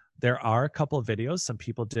 There are a couple of videos. Some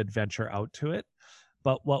people did venture out to it.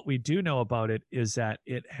 But what we do know about it is that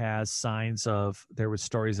it has signs of, there were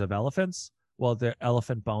stories of elephants. Well, the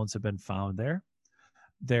elephant bones have been found there.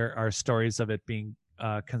 There are stories of it being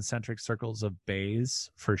concentric circles of bays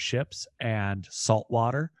for ships and salt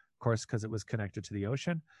water, of course, because it was connected to the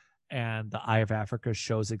ocean. And the Eye of Africa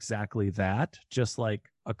shows exactly that, just like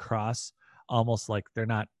across, almost like they're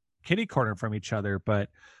not kitty corner from each other, but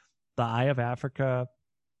the Eye of Africa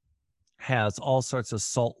has all sorts of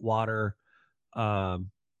salt water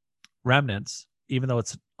remnants, even though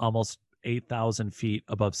it's almost 8,000 feet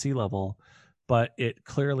above sea level, but it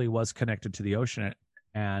clearly was connected to the ocean,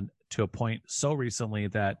 and to a point so recently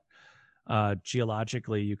that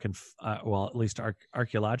geologically you can, well, at least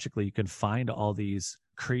archaeologically, you can find all these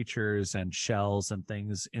creatures and shells and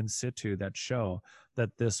things in situ that show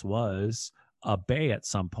that this was a bay at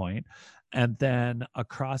some point. And then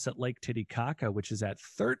across at Lake Titicaca, which is at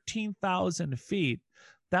 13,000 feet,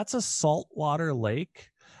 that's a saltwater lake.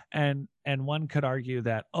 And one could argue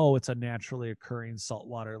that, oh, it's a naturally occurring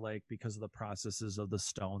saltwater lake because of the processes of the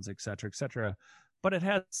stones, et cetera, but it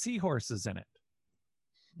has seahorses in it,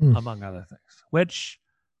 among other things, which,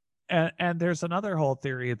 and there's another whole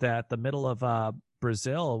theory that the middle of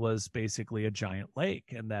Brazil was basically a giant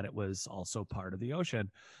lake, and that it was also part of the ocean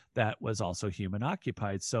that was also human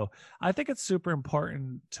occupied. So I think it's super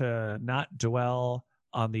important to not dwell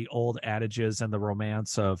on the old adages and the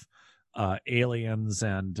romance of aliens,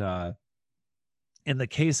 and in the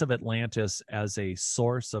case of Atlantis as a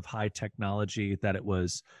source of high technology, that it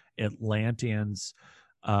was Atlanteans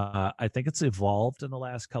I think it's evolved in the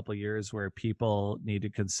last couple of years where people need to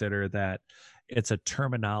consider that it's a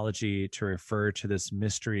terminology to refer to this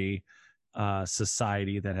mystery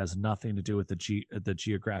society that has nothing to do with the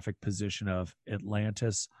geographic position of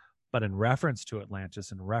Atlantis, but in reference to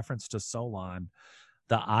Atlantis, in reference to Solon,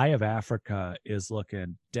 the Eye of Africa is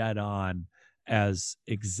looking dead on as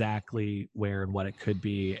exactly where and what it could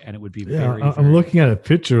be, and it would be I'm looking at a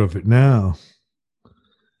picture of it now.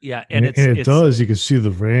 Yeah, and it does. You can see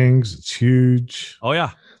the rings. It's huge. Oh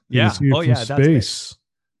yeah, you can see it from space.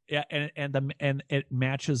 Yeah, and it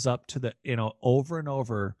matches up to the over and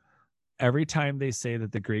over. Every time they say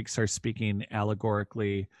that the Greeks are speaking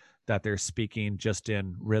allegorically, that they're speaking just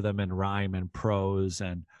in rhythm and rhyme and prose,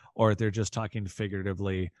 or they're just talking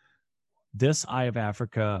figuratively, this Eye of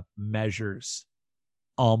Africa measures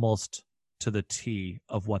almost to the T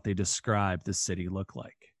of what they describe the city look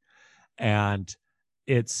like. And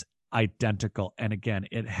it's identical. And again,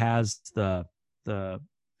 it has the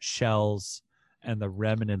shells and the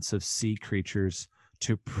remnants of sea creatures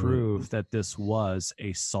to prove that this was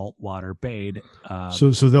a saltwater bathe. So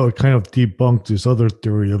that would kind of debunk this other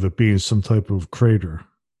theory of it being some type of crater.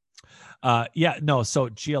 So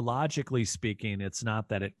geologically speaking, it's not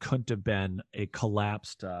that it couldn't have been a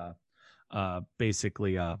collapsed,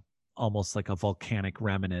 basically almost like a volcanic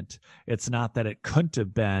remnant. It's not that it couldn't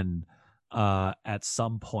have been at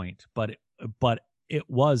some point, but it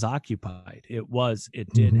was occupied. It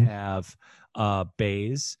did have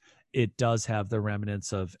bays. It does have the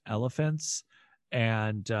remnants of elephants,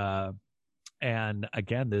 and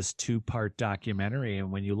again, this 2-part documentary. And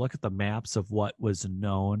when you look at the maps of what was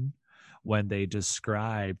known when they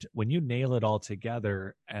described, when you nail it all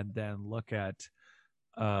together and then look at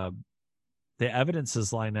the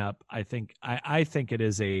evidences line up, I think it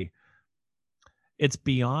is it's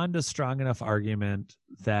beyond a strong enough argument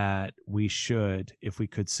that we should, if we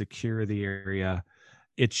could secure the area,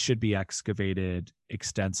 it should be excavated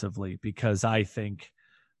extensively, because I think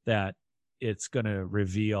that it's going to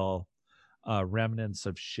reveal remnants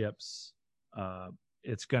of ships.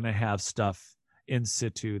 It's going to have stuff in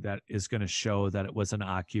situ that is going to show that it was an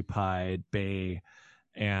occupied bay,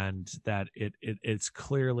 and that it's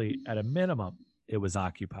clearly, at a minimum, it was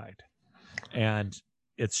occupied, and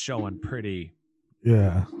it's showing pretty.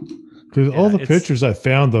 Yeah, because all the pictures I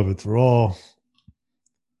found of it, they're all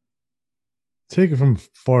taken from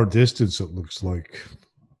far distance. It looks like.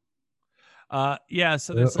 So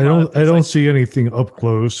there's I don't see anything up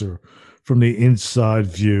close or from the inside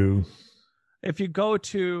view. If you go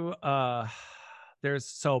to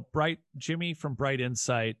Jimmy from Bright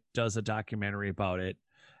Insight does a documentary about it,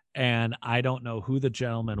 and I don't know who the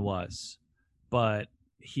gentleman was, but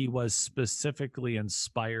he was specifically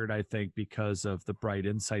inspired, I think, because of the Bright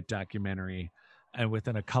Insight documentary. And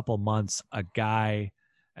within a couple months, a guy,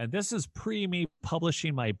 and this is pre me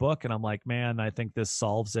publishing my book, and I'm like, man, I think this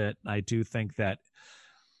solves it. I do think that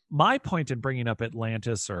my point in bringing up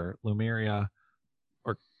Atlantis or Lemuria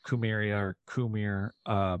or Kumeria or Kumir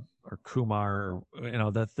or Kumar,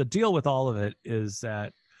 the deal with all of it is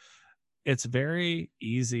that it's very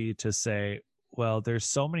easy to say, well, there's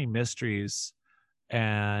so many mysteries.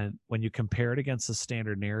 And when you compare it against the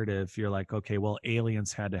standard narrative, you're like, okay, well,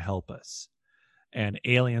 aliens had to help us, and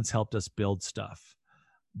aliens helped us build stuff.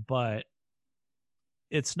 But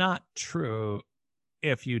it's not true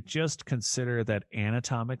if you just consider that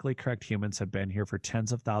anatomically correct humans have been here for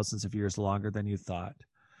tens of thousands of years longer than you thought.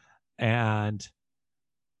 And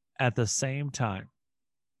at the same time,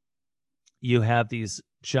 you have these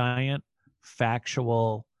giant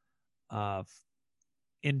factual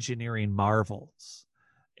engineering marvels,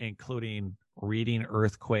 including reading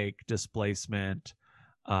earthquake displacement,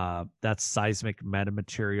 that's seismic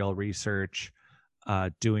metamaterial research,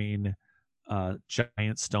 doing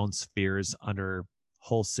giant stone spheres under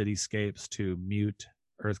whole cityscapes to mute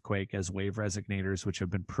earthquake as wave resignators, which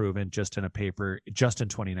have been proven just in a paper just in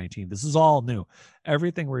 2019. This is all new.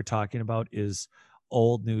 Everything we're talking about is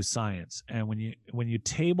old new science. And when you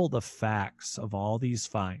table the facts of all these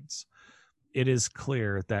finds, it is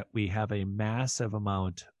clear that we have a massive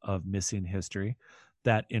amount of missing history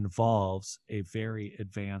that involves a very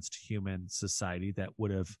advanced human society that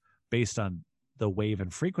would have, based on the wave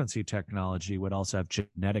and frequency technology, would also have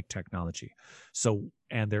genetic technology. So,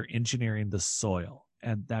 and they're engineering the soil,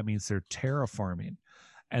 and that means they're terraforming,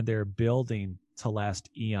 and they're building to last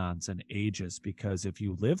eons and ages, because if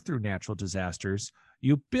you live through natural disasters,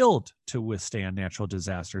 you build to withstand natural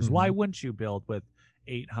disasters. Why wouldn't you build with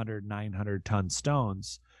 800, 900 ton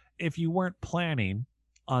stones if you weren't planning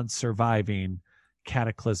on surviving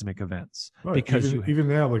cataclysmic events? Right. Because even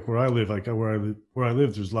now, like where I live,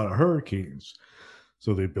 there's a lot of hurricanes.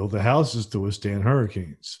 So they build the houses to withstand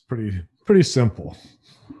hurricanes. Pretty simple.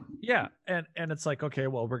 Yeah, and it's like, okay,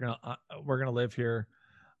 well, we're gonna live here,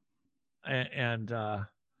 and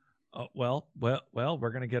well,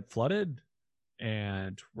 we're gonna get flooded,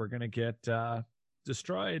 and we're gonna get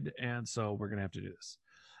destroyed, and so we're gonna have to do this.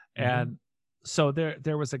 And so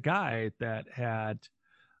there was a guy that had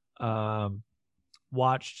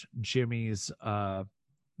watched Jimmy's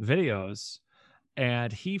videos,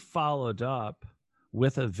 and he followed up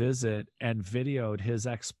with a visit and videoed his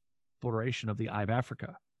exploration of the Eye of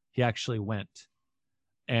Africa. He actually went,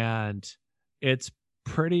 and it's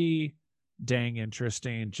pretty dang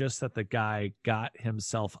interesting just that the guy got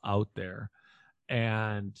himself out there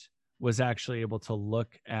and was actually able to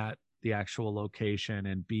look at the actual location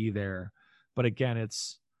and be there. But again,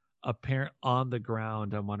 it's apparent on the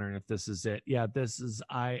ground. I'm wondering if this is it. Yeah, this is,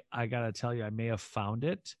 I gotta tell you, I may have found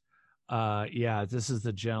it. Yeah, this is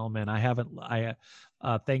the gentleman.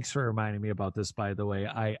 Thanks for reminding me about this, by the way.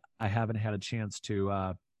 I haven't had a chance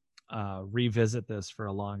to revisit this for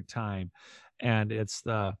a long time, and it's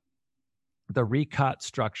the Recot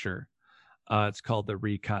structure. It's called the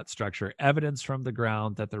Recot structure. Evidence from the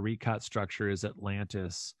ground that the Recot structure is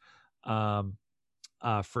Atlantis.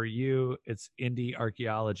 For you, it's indie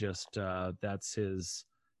archaeologist. That's his.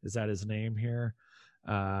 Is that his name here?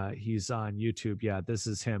 He's on YouTube. Yeah, this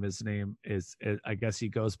is him. His name is, I guess he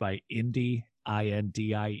goes by Indie,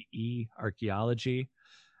 INDIE archaeology,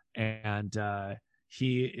 and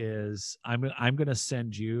he is. I'm going to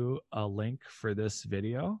send you a link for this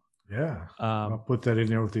video. Yeah, I'll put that in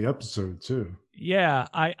there with the episode too. Yeah,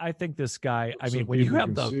 I think this guy. I mean, when you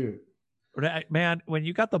have when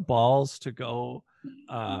you got the balls to go,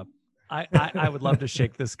 I would love to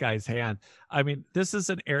shake this guy's hand. I mean, this is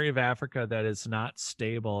an area of Africa that is not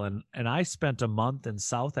stable, and I spent a month in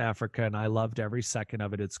South Africa, and I loved every second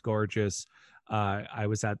of it. It's gorgeous. I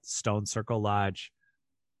was at Stone Circle Lodge,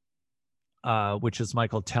 which is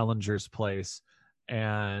Michael Tellinger's place,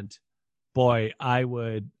 and boy, I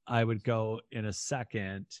would go in a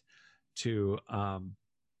second to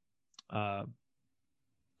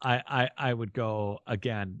I would go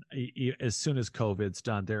again as soon as COVID's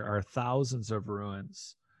done. There are thousands of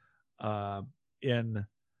ruins in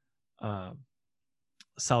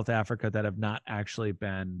South Africa that have not actually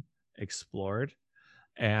been explored,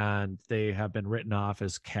 and they have been written off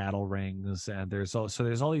as cattle rings, and there's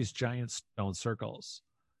all these giant stone circles.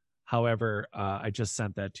 However, I just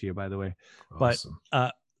sent that to you, by the way. Awesome.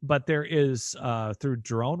 But there is through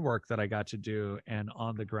drone work that I got to do and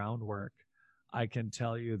on the ground work, I can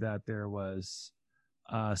tell you that there was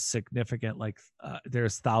significant,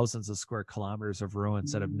 there's thousands of square kilometers of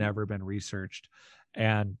ruins that have never been researched,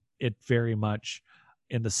 and it very much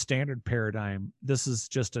in the standard paradigm. This is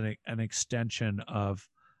just an extension of.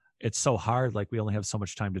 It's so hard. Like, we only have so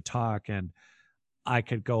much time to talk, and I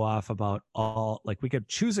could go off about we could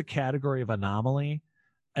choose a category of anomaly,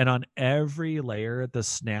 and on every layer, the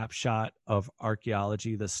snapshot of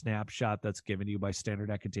archaeology, the snapshot that's given to you by standard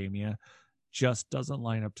academia, just doesn't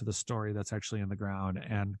line up to the story that's actually in the ground.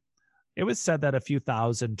 And it was said that a few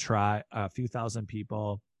thousand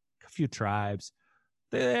people, a few tribes,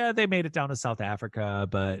 they made it down to South Africa,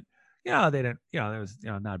 but they didn't. It was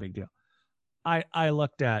not a big deal. I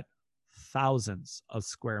looked at thousands of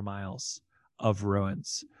square miles of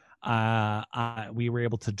ruins. We were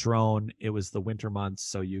able to drone. It was the winter months,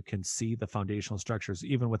 so you can see the foundational structures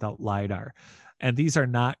even without LiDAR. And these are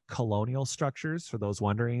not colonial structures, for those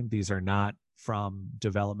wondering. These are not from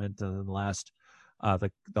development in the last,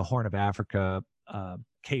 the Horn of Africa.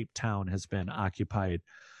 Cape Town has been occupied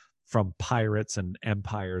from pirates and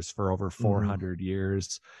empires for over 400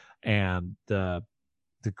 years. And the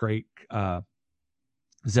great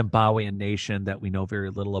Zimbabwean nation that we know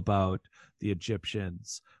very little about, the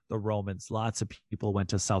Egyptians, the Romans, lots of people went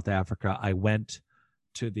to South Africa. I went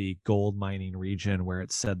to the gold mining region where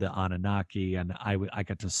it said the Anunnaki, and I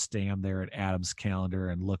got to stand there at Adam's Calendar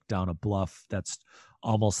and look down a bluff that's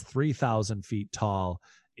almost 3,000 feet tall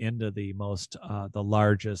into the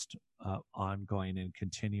largest ongoing and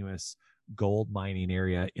continuous gold mining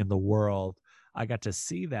area in the world. I got to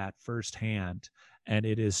see that firsthand, and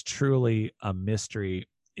it is truly a mystery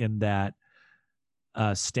in that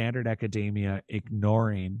standard academia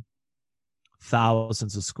ignoring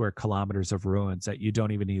thousands of square kilometers of ruins that you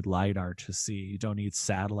don't even need LiDAR to see. You don't need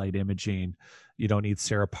satellite imaging. You don't need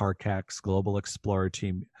Sarah Parcak's Global Explorer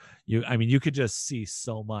team. You could just see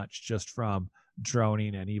so much just from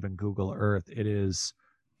droning and even Google Earth. It is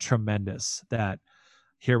tremendous that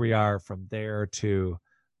here we are from there to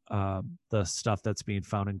the stuff that's being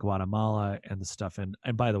found in Guatemala and the stuff and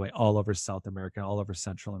by the way, all over South America, all over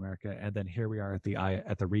Central America. And then here we are at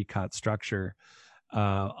the Recott structure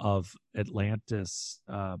of Atlantis,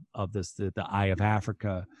 of the Eye of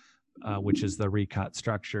Africa, which is the Recott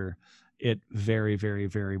structure. It very, very,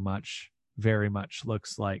 very much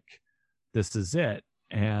looks like this is it.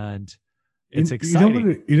 And it's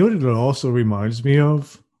exciting. You know what it also reminds me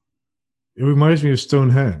of? It reminds me of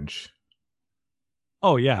Stonehenge.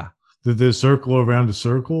 Oh, yeah. The circle around a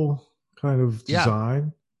circle kind of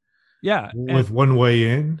design. Yeah. With one way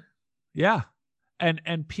in. Yeah.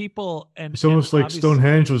 And people, and it's almost like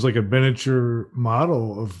Stonehenge was like a miniature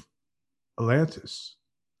model of Atlantis.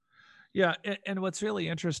 Yeah. And what's really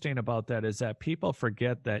interesting about that is that people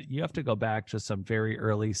forget that you have to go back to some very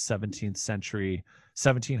early 17th century,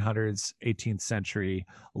 1700s, 18th century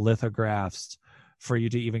lithographs for you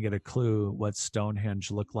to even get a clue what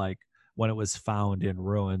Stonehenge looked like when it was found in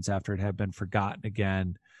ruins after it had been forgotten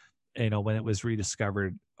again, when it was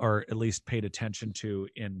rediscovered or at least paid attention to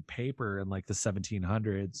in paper in like the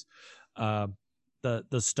 1700s.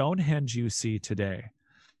 The Stonehenge you see today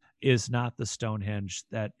is not the Stonehenge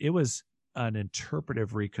that it was an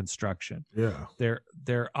interpretive reconstruction. Yeah.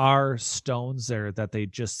 There are stones there that they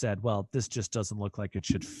just said, well, this just doesn't look like it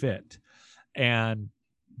should fit. And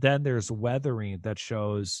then there's weathering that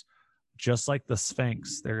shows, just like the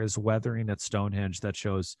Sphinx, there is weathering at Stonehenge that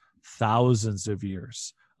shows thousands of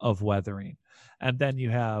years of weathering. And then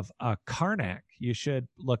you have Karnak. You should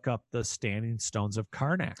look up the standing stones of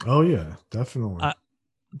Karnak. Oh, yeah, definitely.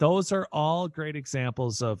 Those are all great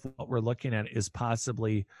examples of what we're looking at is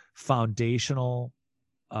possibly foundational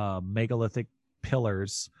megalithic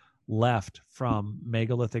pillars left from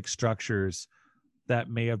megalithic structures that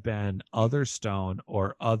may have been other stone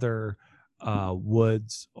or other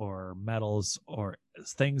woods or metals or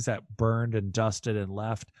things that burned and dusted and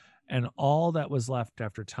left. And all that was left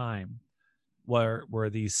after time were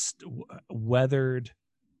these weathered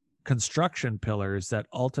construction pillars that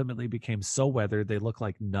ultimately became so weathered they look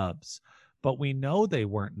like nubs. But we know they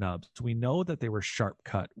weren't nubs. We know that they were sharp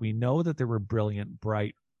cut. We know that they were brilliant,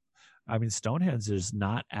 bright. I mean, Stonehenge is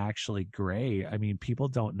not actually gray. I mean, people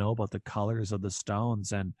don't know about the colors of the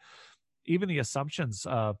stones and even the assumptions.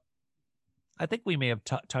 I think we may have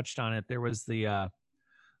touched on it. There was the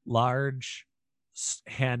large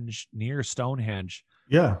henge near Stonehenge.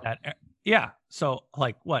 Yeah. So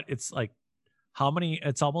like what? It's like how many?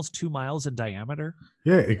 It's almost 2 miles in diameter.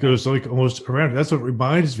 Yeah, it goes like almost around. That's what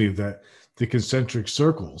reminds me of that, the concentric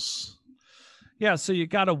circles. Yeah, so you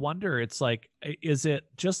got to wonder, it's like, is it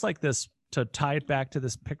just like this, to tie it back to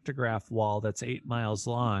this pictograph wall that's 8 miles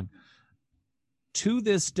long? To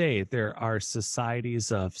this day, there are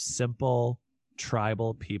societies of simple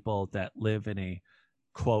tribal people that live in a,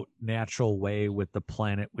 quote, natural way with the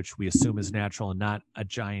planet, which we assume is natural and not a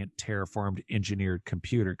giant terraformed engineered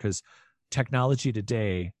computer, because technology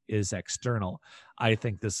today is external. I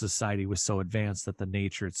think this society was so advanced that the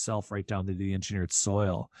nature itself, right down to the engineered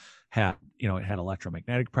soil, had, it had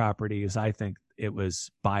electromagnetic properties. I think it was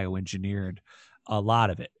bioengineered, a lot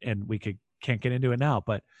of it, and we can't get into it now.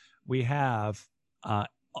 But we have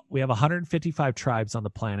 155 tribes on the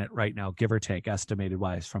planet right now, give or take, estimated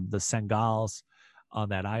wise, from the Sengals on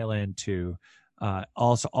that island to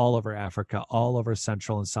also all over Africa, all over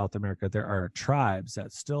Central and South America. There are tribes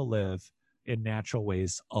that still live in natural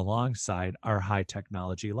ways alongside our high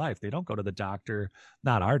technology life. They don't go to the doctor,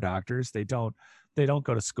 not our doctors. They don't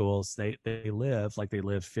go to schools. They live like they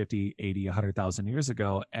lived 50, 80, 100,000 years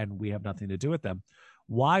ago, and we have nothing to do with them.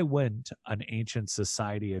 Why wouldn't an ancient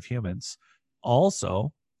society of humans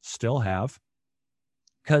also still have?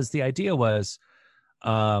 Because the idea was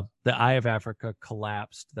the Eye of Africa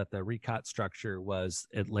collapsed, that the Recott structure was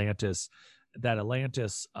Atlantis, that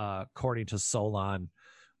Atlantis, according to Solon,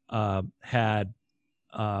 had,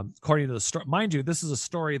 according to the story, mind you, this is a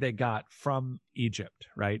story they got from Egypt,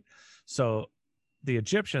 right? So the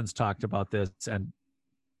Egyptians talked about this, and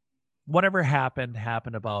whatever happened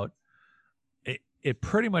about it. It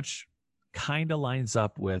pretty much kind of lines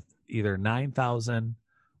up with either 9,000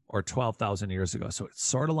 or 12,000 years ago. So it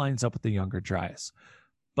sort of lines up with the Younger Dryas.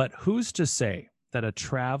 But who's to say that a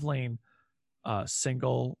traveling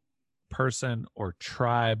single person or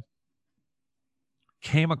tribe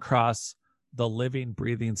came across the living,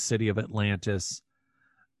 breathing city of Atlantis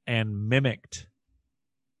and mimicked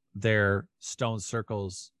their stone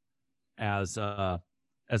circles as a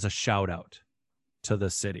shout out to the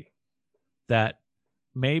city? That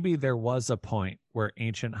maybe there was a point where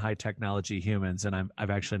ancient high technology humans, and I've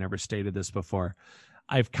actually never stated this before,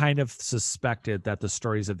 I've kind of suspected that the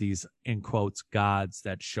stories of these, in quotes, gods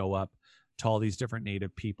that show up to all these different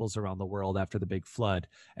native peoples around the world after the big flood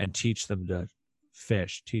and teach them to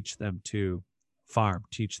fish, teach them to farm,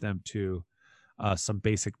 teach them to some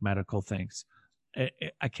basic medical things.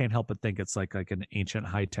 I can't help but think it's like an ancient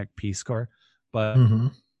high-tech Peace Corps, but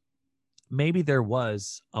maybe there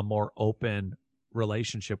was a more open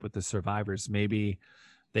relationship with the survivors. Maybe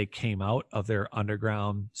they came out of their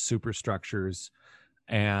underground superstructures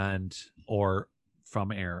or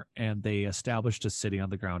from air, and they established a city on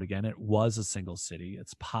the ground again. It was a single city.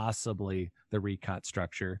 It's possibly the Recot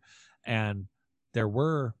structure. And there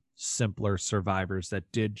were simpler survivors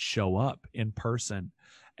that did show up in person.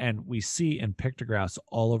 And we see in pictographs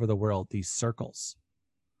all over the world these circles.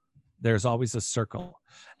 There's always a circle.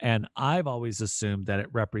 And I've always assumed that it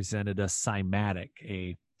represented a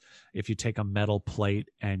cymatic, if you take a metal plate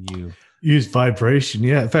and you use vibration.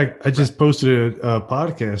 Yeah. In fact, I just posted a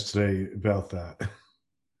podcast today about that.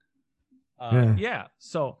 Yeah.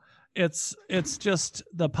 So it's just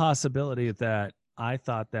the possibility that I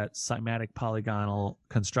thought that cymatic polygonal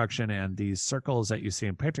construction and these circles that you see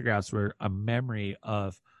in pictographs were a memory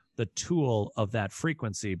of the tool of that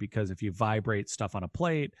frequency, because if you vibrate stuff on a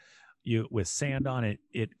plate, with sand on it,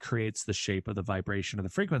 it creates the shape of the vibration of the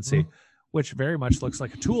frequency, which very much looks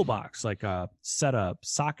like a toolbox, like a set of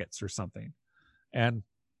sockets or something. And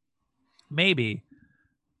maybe,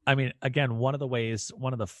 I mean, again, one of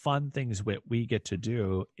the fun things we get to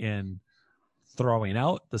do in throwing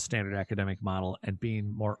out the standard academic model and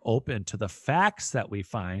being more open to the facts that we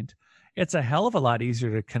find, it's a hell of a lot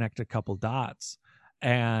easier to connect a couple dots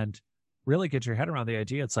and really get your head around the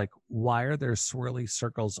idea. It's like, why are there swirly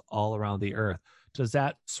circles all around the earth? Does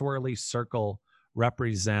that swirly circle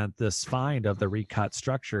represent this find of the Recot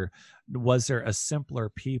structure? Was there a simpler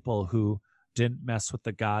people who didn't mess with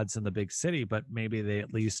the gods in the big city, but maybe they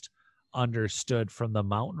at least understood from the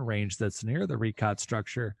mountain range that's near the Recot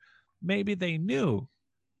structure? Maybe they knew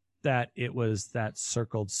that it was that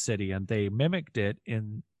circled city and they mimicked it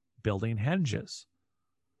in building henges.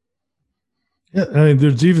 Yeah, I mean,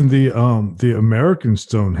 there's even the American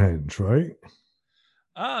Stonehenge, right?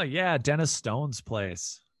 Oh yeah, Dennis Stone's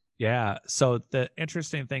place. Yeah. So the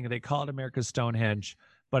interesting thing, they call it America's Stonehenge,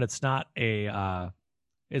 but it's not a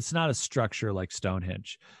structure like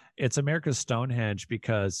Stonehenge. It's America's Stonehenge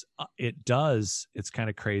because it's kind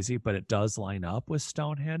of crazy, but it does line up with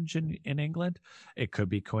Stonehenge in England. It could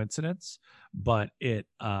be coincidence, but they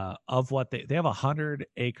have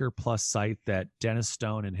 100-acre plus site that Dennis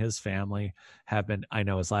Stone and his family have been, I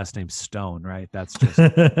know his last name's Stone, right? That's just,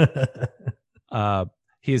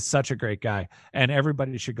 he is such a great guy, and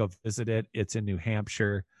everybody should go visit it. It's in New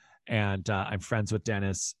Hampshire. And I'm friends with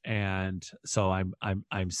Dennis, and so I'm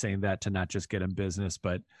saying that to not just get him business,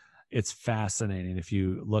 but it's fascinating. If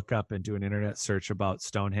you look up and do an internet search about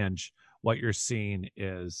Stonehenge, what you're seeing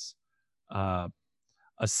is a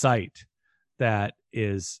site that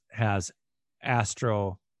has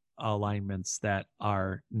astro alignments that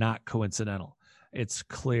are not coincidental. It's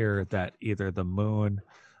clear that either the moon,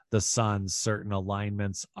 the sun, certain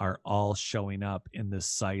alignments are all showing up in this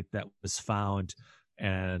site that was found.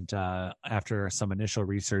 And after some initial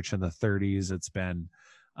research in the 30s, it's been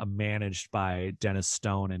managed by Dennis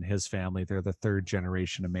Stone and his family. They're the third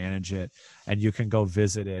generation to manage it. And you can go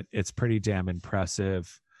visit it. It's pretty damn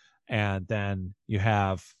impressive. And then you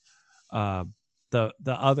have the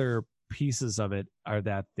other pieces of it are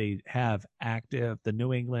that they have active, the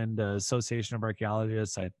New England Association of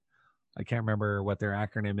Archaeologists. I can't remember what their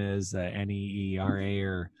acronym is, NEERA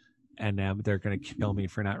or NM. They're going to kill me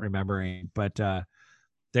for not remembering. But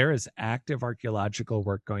there is active archaeological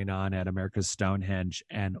work going on at America's Stonehenge.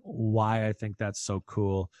 And why I think that's so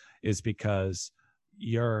cool is because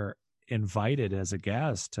you're invited as a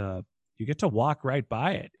guest you get to walk right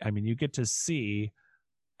by it. I mean, you get to see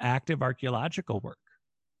active archaeological work.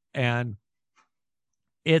 And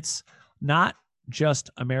it's not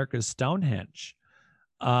just America's Stonehenge.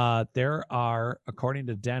 There are, according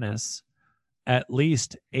to Dennis, at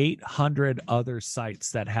least 800 other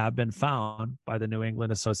sites that have been found by the New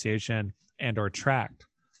England Association and or tracked.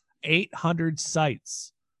 800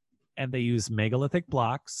 sites. And they use megalithic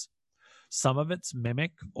blocks. Some of it's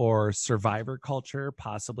mimic or survivor culture,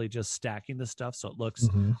 possibly just stacking the stuff. So it looks,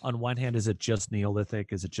 on one hand, is it just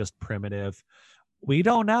Neolithic? Is it just primitive? We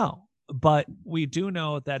don't know. But we do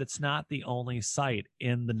know that it's not the only site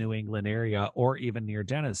in the New England area or even near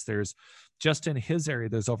Dennis. There's just in his area,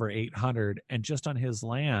 there's over 800. And just on his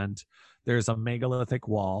land, there's a megalithic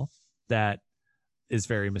wall that is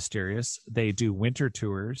very mysterious. They do winter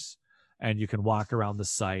tours and you can walk around the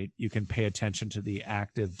site. You can pay attention to the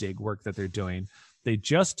active dig work that they're doing. They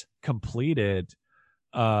just completed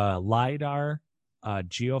LiDAR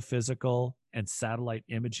geophysical and satellite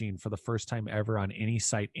imaging for the first time ever on any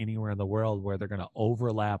site anywhere in the world, where they're going to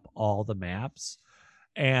overlap all the maps.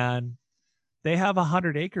 And they have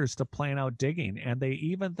 100 acres to plan out digging, and they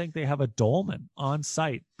even think they have a dolmen on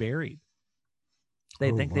site buried.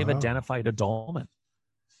 They think they've identified a dolmen.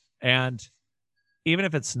 And even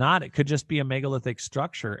if it's not, it could just be a megalithic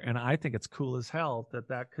structure. And I think it's cool as hell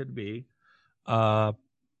that could be one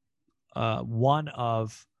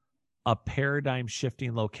of a paradigm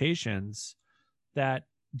shifting locations that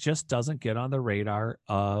just doesn't get on the radar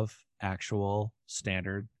of actual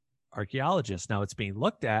standard archaeologists. Now it's being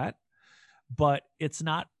looked at, but it's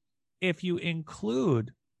not. If you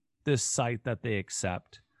include this site that they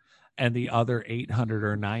accept and the other 800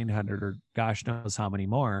 or 900 or gosh knows how many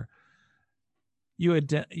more, you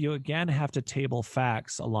again have to table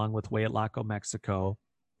facts along with Huatlaco, Mexico.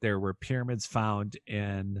 There were pyramids found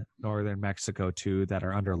in northern Mexico too that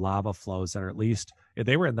are under lava flows that are, at least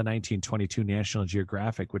they were in the 1922 National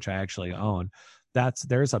Geographic, which I actually own.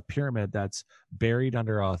 There's a pyramid that's buried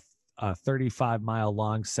under a 35-mile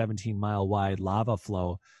long, 17-mile wide lava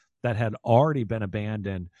flow that had already been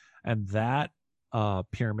abandoned. And that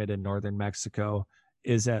pyramid in northern Mexico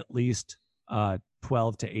is at least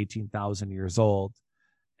 12 to 18,000 years old.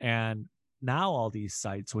 And now all these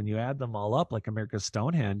sites, when you add them all up, like America's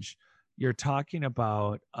Stonehenge, you're talking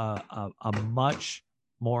about a much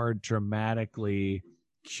more dramatically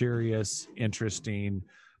curious, interesting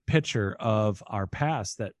picture of our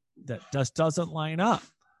past that just doesn't line up.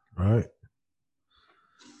 Right.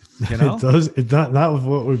 You know? It's not with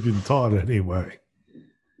what we've been taught anyway.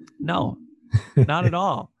 No, not at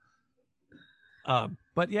all.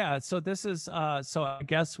 But yeah, so this is so I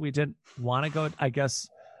guess we didn't want to go. I guess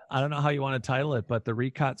I don't know how you want to title it, but the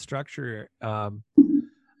Recot structure.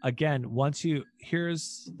 Again,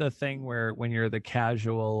 here's the thing where when you're the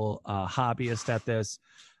casual hobbyist at this,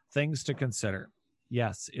 things to consider.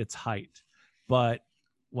 Yes, it's height, but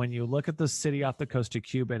when you look at the city off the coast of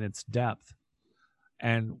Cuba and its depth,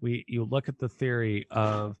 and you look at the theory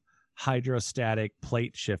of hydrostatic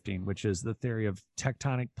plate shifting, which is the theory of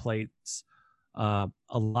tectonic plates, a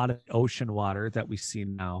lot of ocean water that we see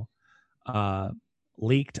now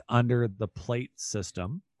leaked under the plate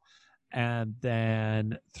system, and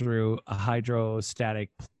then through a hydrostatic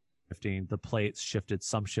shifting, the plates shifted.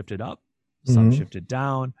 Some shifted up, some shifted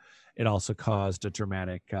down. It also caused a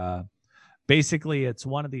dramatic. Basically, it's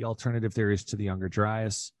one of the alternative theories to the Younger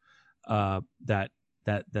Dryas that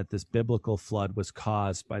this biblical flood was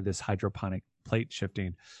caused by this hydroponic plate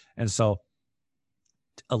shifting, and so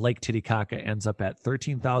a Lake Titicaca ends up at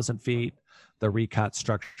 13,000 feet. The Recot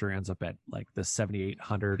structure ends up at like the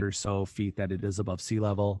 7,800 or so feet that it is above sea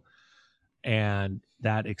level, and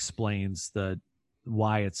that explains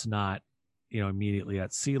why it's not immediately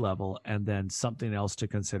at sea level. And then something else to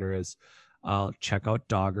consider is check out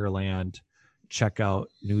Doggerland, check out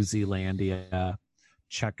New Zealandia,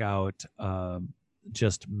 check out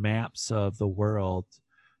just maps of the world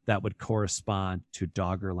that would correspond to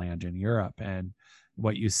Doggerland in Europe. And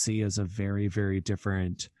what you see is a very, very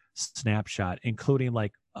different snapshot, including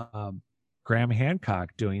like Graham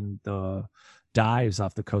Hancock doing the dives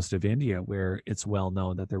off the coast of India, where it's well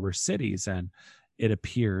known that there were cities. And it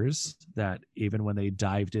appears that even when they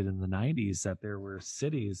dived it in the 90s, that there were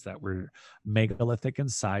cities that were megalithic in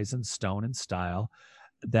size and stone and style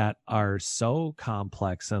that are so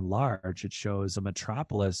complex and large. It shows a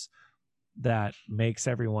metropolis that makes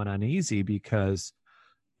everyone uneasy because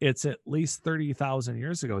it's at least 30,000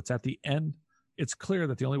 years ago. It's at the end. It's clear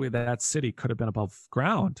that the only way that city could have been above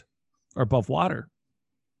ground or above water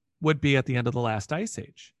would be at the end of the last ice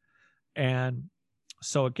age. And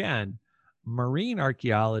so again, marine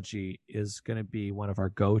archaeology is going to be one of our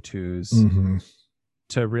go-tos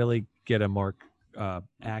to really get a more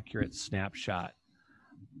accurate snapshot.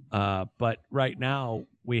 But right now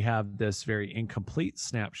we have this very incomplete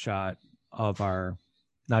snapshot of our,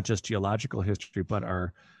 not just geological history, but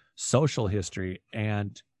our social history.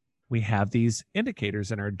 And we have these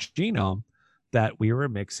indicators in our genome that we were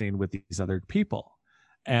mixing with these other people.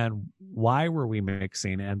 And why were we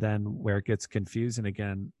mixing? And then where it gets confusing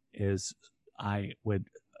again is I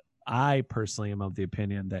personally am of the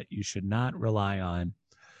opinion that you should not rely on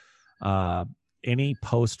any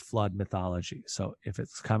post-flood mythology. So if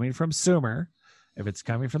it's coming from Sumer, if it's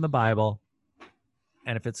coming from the Bible,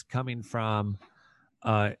 and if it's coming from,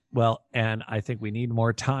 and I think we need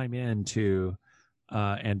more time into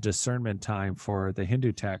and discernment time for the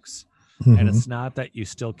Hindu texts. And it's not that you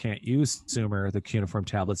still can't use Sumer, the cuneiform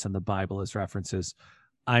tablets, and the Bible as references.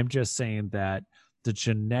 I'm just saying that the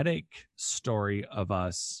genetic story of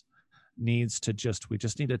us needs to we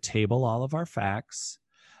just need to table all of our facts,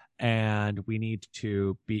 and we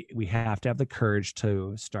have to have the courage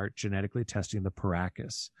to start genetically testing the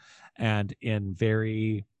Paracas, and in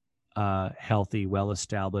very healthy,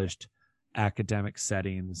 well-established academic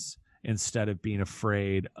settings, instead of being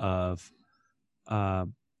afraid of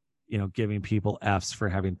giving people F's for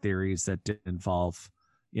having theories that didn't involve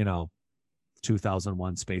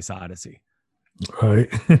 2001 Space Odyssey, right?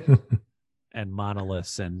 and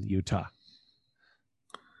monoliths in Utah.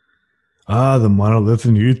 The monolith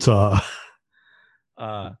in Utah.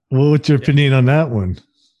 What's your opinion on that one?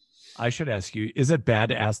 I should ask you, is it bad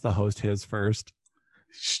to ask the host his first?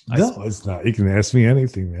 No, it's not. You can ask me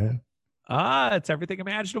anything, man. It's everything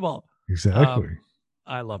imaginable. Exactly.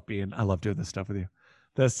 I love doing this stuff with you.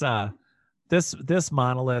 This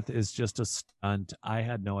monolith is just a stunt. I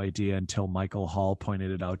had no idea until Michael Hall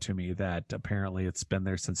pointed it out to me that apparently it's been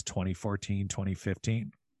there since 2014,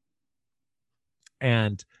 2015.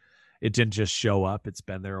 And it didn't just show up. It's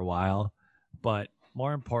been there a while. But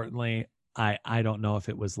more importantly, I don't know if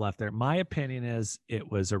it was left there. My opinion is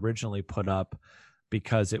it was originally put up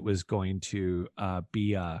because it was going to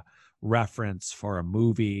be a reference for a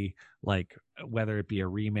movie, like whether it be a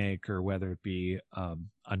remake or whether it be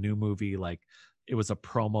a new movie. Like it was a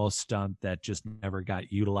promo stunt that just never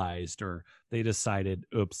got utilized, or they decided,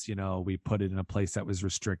 oops, we put it in a place that was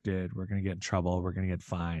restricted. We're going to get in trouble. We're going to get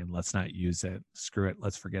fined. Let's not use it. Screw it.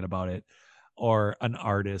 Let's forget about it. Or an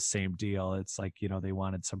artist, same deal. It's like, they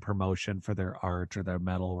wanted some promotion for their art or their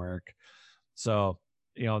metal work. So,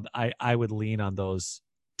 I would lean on those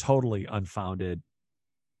totally unfounded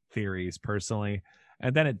theories personally.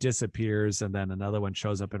 And then it disappears, and then another one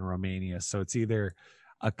shows up in Romania. So it's either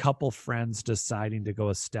a couple friends deciding to go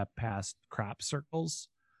a step past crop circles,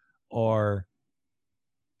 or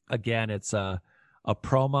again, it's a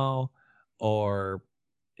promo, or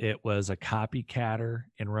it was a copycatter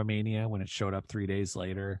in Romania when it showed up 3 days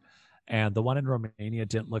later. And the one in Romania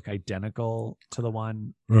didn't look identical to the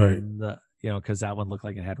one right. in the, because that one looked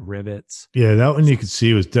like it had rivets. Yeah, that one you could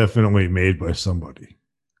see was definitely made by somebody.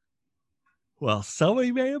 Well,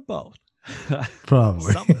 somebody made them both.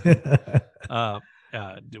 Probably.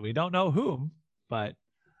 We don't know whom, but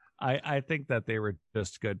I think that they were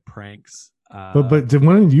just good pranks. But the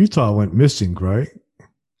one in Utah went missing, right?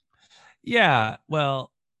 Yeah.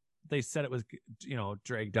 Well, they said it was,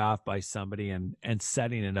 dragged off by somebody and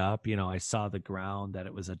setting it up. I saw the ground that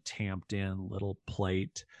it was a tamped in little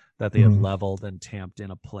plate that they had leveled and tamped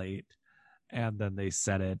in a plate. And then they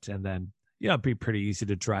set it, and then, it'd be pretty easy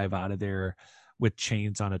to drive out of there with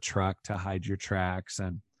chains on a truck to hide your tracks.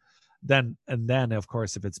 And then of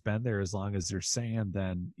course, if it's been there as long as they're saying,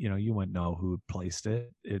 then, you wouldn't know who placed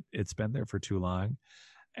it. It's been there for too long.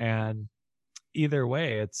 And either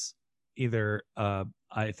way, it's either,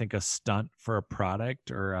 I think, a stunt for a product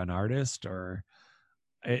or an artist, or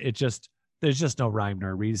there's just no rhyme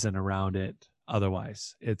nor reason around it.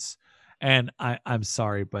 Otherwise and I'm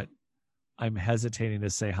sorry, but I'm hesitating to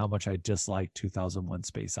say how much I dislike 2001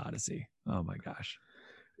 Space Odyssey. Oh my gosh.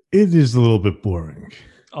 It is a little bit boring.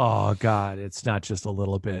 Oh God. It's not just a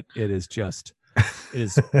little bit. It is just,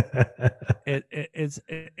 it's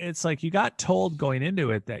like you got told going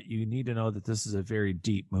into it that you need to know that this is a very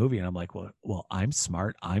deep movie. And I'm like, well, I'm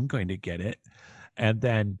smart. I'm going to get it. And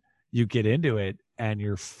then you get into it and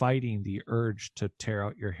you're fighting the urge to tear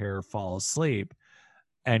out your hair, fall asleep.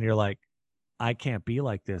 And you're like, I can't be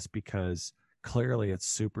like this because clearly it's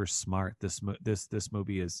super smart. This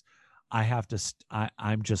movie is,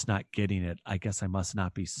 I'm just not getting it. I guess I must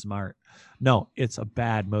not be smart. No, it's a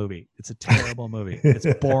bad movie. It's a terrible movie. It's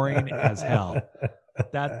boring as hell.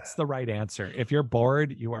 That's the right answer. If you're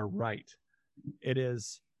bored, you are right. It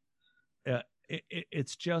is.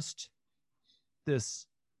 It's just this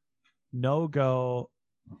no-go.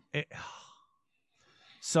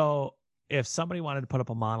 So if somebody wanted to put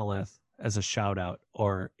up a monolith as a shout out,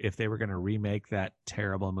 or if they were going to remake that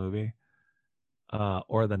terrible movie,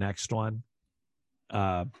 or the next one,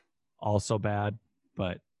 also bad,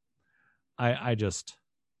 but I just,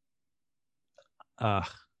 I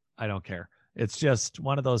don't care. It's just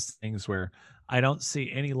one of those things where I don't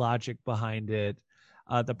see any logic behind it.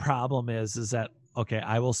 The problem is that, okay,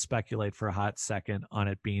 I will speculate for a hot second on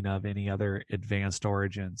it being of any other advanced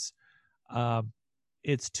origins.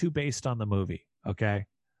 It's too based on the movie. Okay.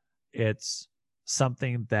 It's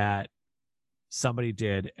something that somebody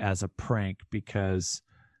did as a prank, because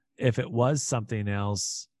if it was something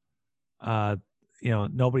else,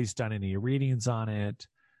 nobody's done any readings on it.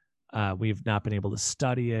 We've not been able to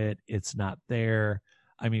study it. It's not there.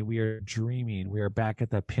 I mean, we are dreaming. We are back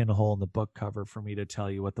at that pinhole in the book cover for me to tell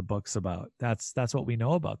you what the book's about. That's what we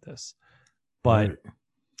know about this. But Right.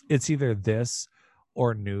 it's either this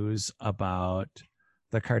or news about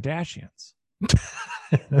the Kardashians.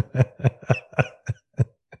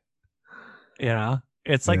 You know,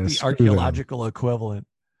 it's like Yeah, the screw them. archaeological equivalent.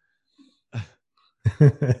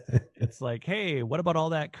 It's like, hey, what about all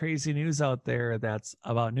that crazy news out there that's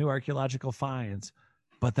about new archaeological finds?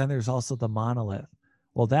 But then there's also the monolith.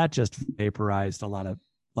 Well, that just vaporized a lot of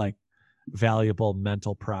like valuable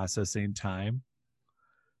mental processing time.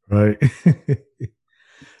 Right.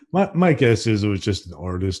 My guess is it was just an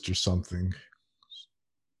artist or something.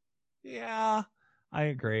 Yeah, I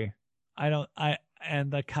agree. I don't, I,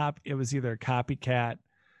 and it was either a copycat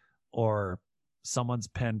or someone's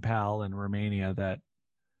pen pal in Romania that,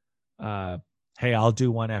 hey, I'll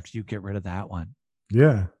do one after you get rid of that one.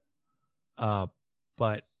 Yeah.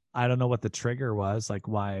 But I don't know what the trigger was, like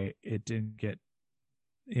why it didn't get,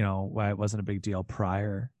 why it wasn't a big deal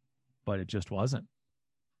prior, but it just wasn't.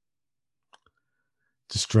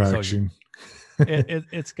 Distraction. So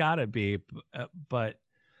it's got to be, but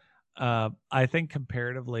I think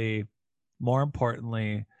comparatively, more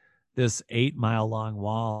importantly, this 8-mile long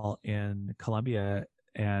wall in Colombia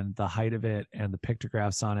and the height of it and the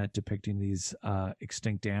pictographs on it depicting these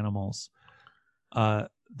extinct animals.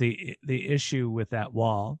 The issue with that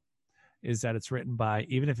wall is that it's written by,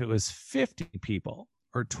 even if it was 50 people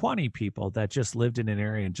or 20 people that just lived in an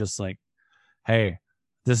area and just like, hey,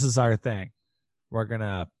 this is our thing. We're going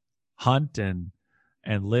to hunt and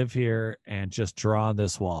live here and just draw on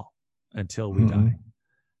this wall until we die.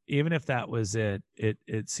 Even if that was it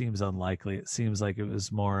seems unlikely. It seems like it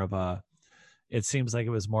was more of a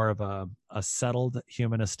settled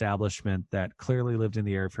human establishment that clearly lived in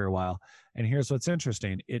the area for a while. And here's what's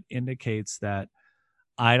interesting. It indicates that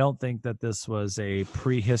I don't think that this was a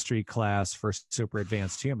prehistory class for super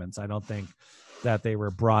advanced humans. I don't think that they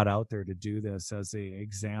were brought out there to do this as a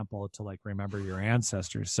example to like remember your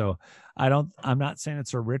ancestors. So I'm not saying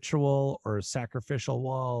it's a ritual or a sacrificial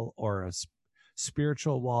wall or a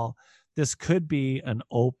spiritual wall. This could be an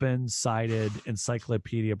open-sided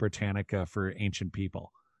Encyclopedia Britannica for ancient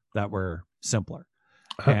people that were simpler.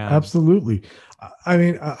 Absolutely. I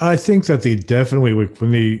mean, I think that they definitely,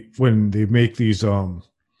 when they make these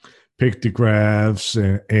pictographs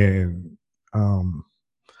and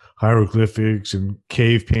hieroglyphics and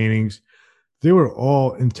cave paintings, they were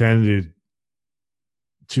all intended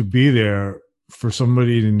to be there for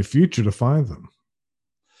somebody in the future to find them.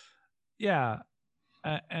 Yeah.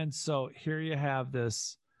 And so here you have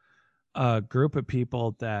this group of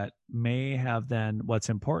people that may have then, what's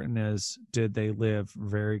important is, did they live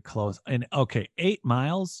very close? And okay, 8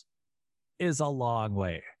 miles is a long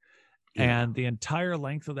way. Yeah. And the entire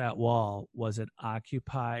length of that wall, was it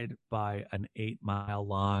occupied by an 8-mile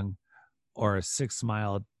long or a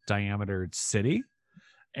 6-mile diameter city?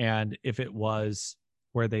 And if it was,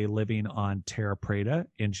 were they living on terra preta,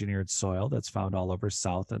 engineered soil that's found all over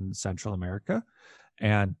South and Central America?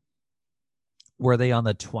 And were they on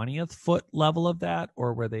the 20th foot level of that,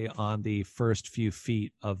 or were they on the first few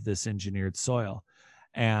feet of this engineered soil?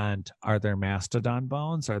 And are there mastodon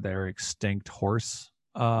bones? Are there extinct horse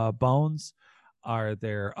bones? Are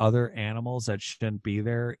there other animals that shouldn't be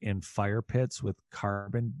there in fire pits with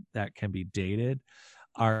carbon that can be dated?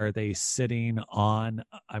 Are they sitting on,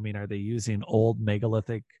 are they using old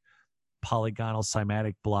megalithic polygonal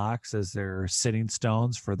cymatic blocks as their sitting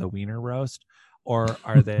stones for the wiener roast? Or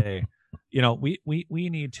are they, we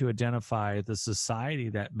need to identify the society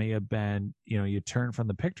that may have been, you turn from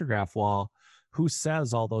the pictograph wall, who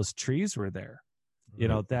says all those trees were there?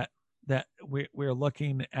 Right. That we're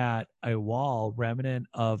looking at a wall remnant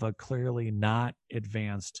of a clearly not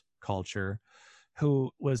advanced culture who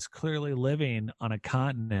was clearly living on a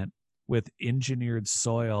continent with engineered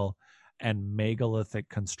soil and megalithic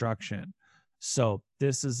construction. So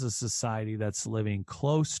this is a society that's living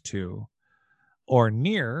close to or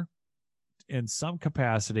near, in some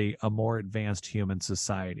capacity, a more advanced human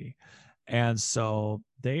society. And so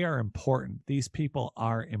they are important. These people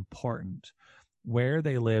are important. Where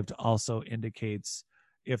they lived also indicates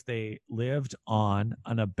if they lived on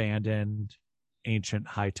an abandoned ancient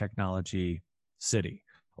high technology city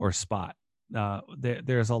or spot.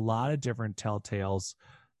 There's a lot of different telltales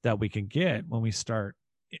that we can get when we start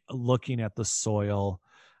looking at the soil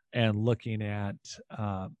and looking at,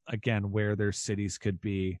 again, where their cities could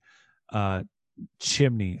be.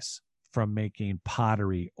 Chimneys from making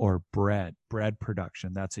pottery or bread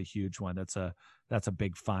production. That's a huge one. That's a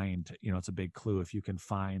big find. It's a big clue if you can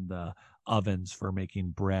find the ovens for making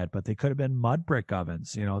bread, but they could have been mud brick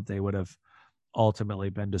ovens. They would have ultimately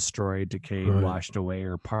been destroyed, decayed, right, washed away,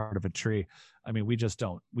 or part of a tree. We just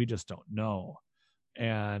don't know.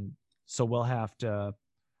 And So we'll have to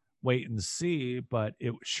wait and see, but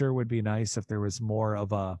it sure would be nice if there was more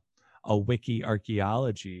of a wiki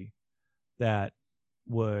archaeology that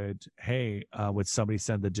would, hey, would somebody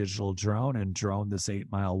send the digital drone and drone this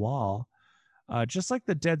 8-mile wall? Just like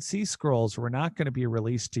the Dead Sea Scrolls were not going to be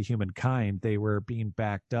released to humankind. They were being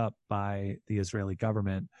backed up by the Israeli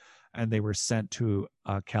government, and they were sent to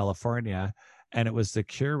California. And it was the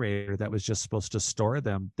curator that was just supposed to store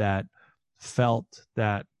them that felt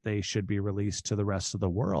that they should be released to the rest of the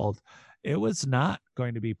world. It was not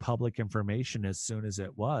going to be public information as soon as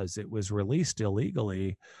it was. It was released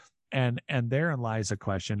illegally. And therein lies a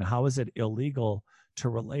question: how is it illegal to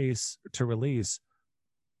release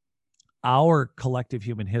our collective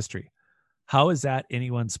human history? How is that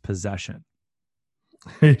anyone's possession?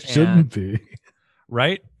 It shouldn't be.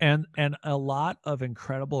 Right. And a lot of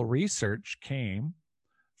incredible research came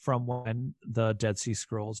from when the Dead Sea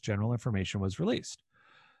Scrolls general information was released,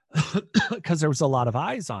 because there was a lot of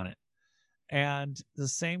eyes on it. And the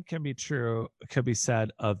same could be said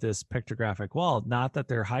of this pictographic wall. Not that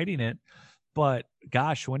they're hiding it, but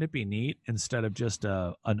gosh, wouldn't it be neat, instead of just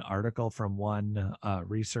an article from one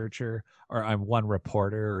researcher or one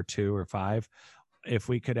reporter or 2 or 5, if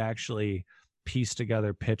we could actually piece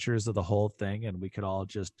together pictures of the whole thing and we could all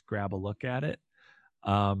just grab a look at it.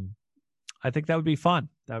 I think that would be fun.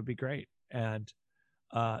 That would be great. And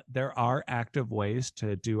there are active ways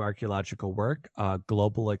to do archaeological work.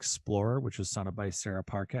 Global Explorer, which was founded by Sarah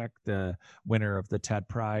Parcak, the winner of the TED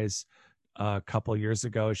Prize a couple years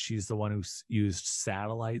ago. She's the one who used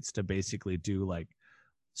satellites to basically do like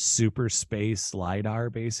super space LiDAR,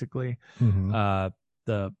 basically. Mm-hmm.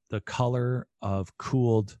 The color of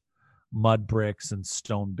cooled mud bricks and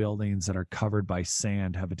stone buildings that are covered by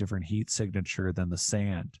sand have a different heat signature than the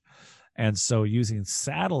sand. And so using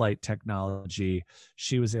satellite technology,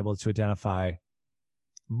 she was able to identify,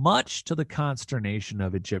 much to the consternation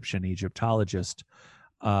of Egyptian Egyptologists,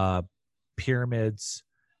 pyramids,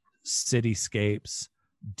 cityscapes,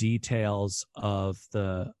 details of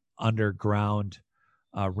the underground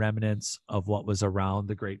remnants of what was around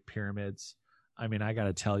the Great Pyramids. I mean, I got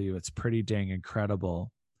to tell you, it's pretty dang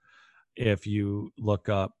incredible. If you look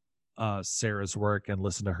up Sarah's work and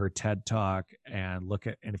listen to her TED Talk and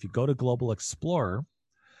and if you go to Global Explorer,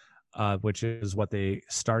 which is what they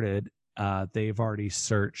started, they've already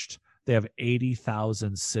searched. They have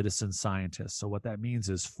 80,000 citizen scientists. So what that means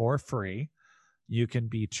is, for free, you can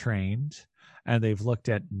be trained, and they've looked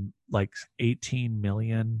at like 18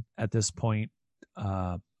 million at this point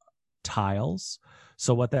tiles.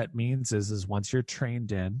 So what that means is once you're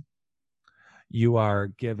trained in, you are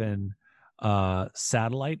given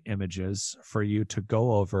satellite images for you to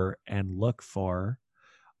go over and look for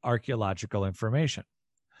archaeological information,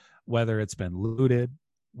 whether it's been looted,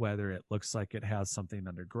 whether it looks like it has something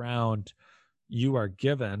underground. You are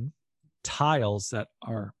given tiles that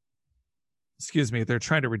are, they're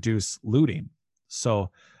trying to reduce looting. So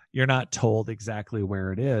you're not told exactly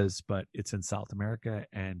where it is, but it's in South America,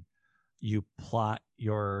 and you plot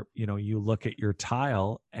you look at your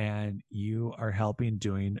tile, and you are helping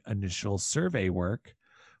doing initial survey work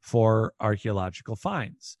for archaeological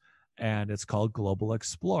finds. And it's called Global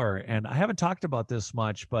Explorer. And I haven't talked about this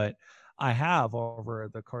much, but I have, over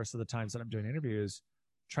the course of the times that I'm doing interviews,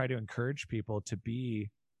 try to encourage people to be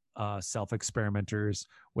self-experimenters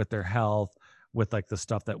with their health, with like the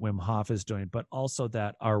stuff that Wim Hof is doing, but also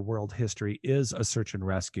that our world history is a search and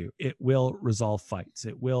rescue. It will resolve fights.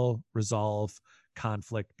 It will resolve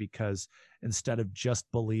conflict, because instead of just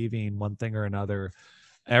believing one thing or another,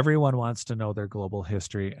 everyone wants to know their global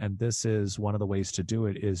history. And this is one of the ways to do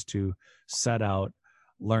it, is to set out,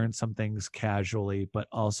 learn some things casually, but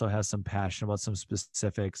also have some passion about some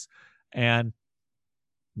specifics. And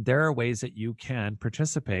there are ways that you can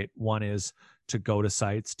participate. One is to go to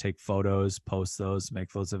sites, take photos, post those, make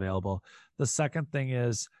those available. The second thing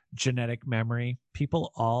is genetic memory.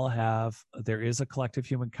 People all have, there is a collective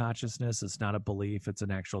human consciousness. It's not a belief, it's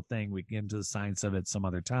an actual thing. We can get into the science of it some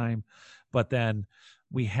other time. But then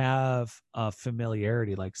we have a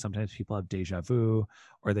familiarity. Like sometimes people have deja vu,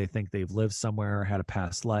 or they think they've lived somewhere or had a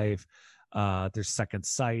past life. There's second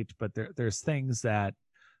sight, but there's things that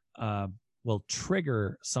will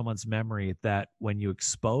trigger someone's memory, that when you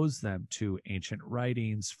expose them to ancient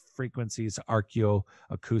writings, frequencies,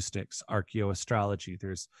 archaeoacoustics, archaeoastrology,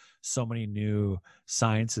 there's so many new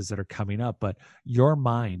sciences that are coming up, but your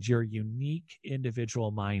mind, your unique individual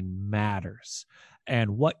mind matters. and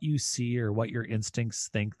what you see or what your instincts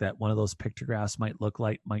think that one of those pictographs might look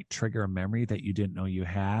like might trigger a memory that you didn't know you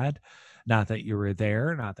had. Not that you were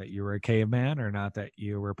there, not that you were a caveman, or not that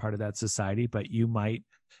you were part of that society, but you might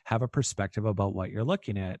have a perspective about what you're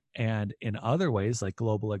looking at. And in other ways, like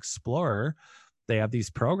Global Explorer, they have these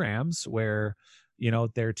programs where,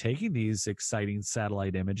 they're taking these exciting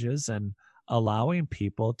satellite images and allowing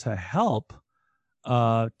people to help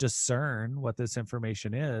discern what this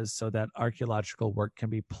information is, so that archaeological work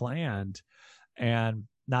can be planned and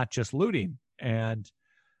not just looting. And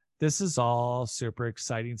this is all super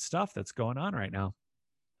exciting stuff that's going on right now.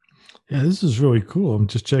 Yeah, this is really cool. I'm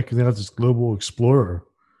just checking out this Global Explorer.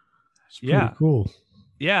 It's pretty cool.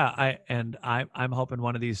 Yeah, I'm hoping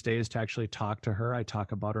one of these days to actually talk to her. I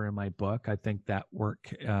talk about her in my book. I think that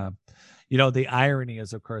work, the irony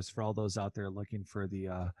is, of course, for all those out there looking for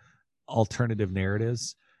the alternative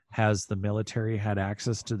narratives, has the military had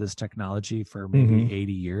access to this technology for maybe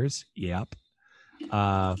 80 years? Yep.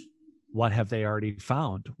 What have they already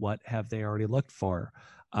found? What have they already looked for?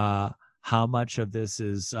 How much of this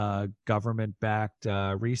is government-backed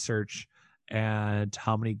research, and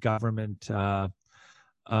how many government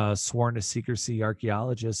sworn to secrecy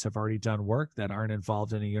archaeologists have already done work that aren't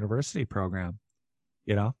involved in a university program?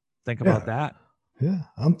 Think about that. Yeah,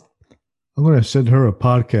 I'm going to send her a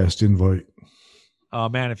podcast invite. Oh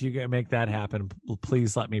man, if you can make that happen,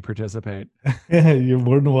 please let me participate. Yeah, you're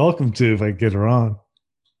more than welcome to if I get her on.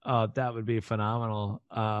 That would be phenomenal.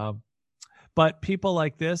 But people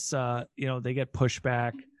like this, they get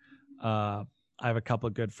pushback. I have a couple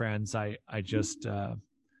of good friends. I just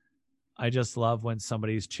love when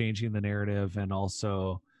somebody's changing the narrative and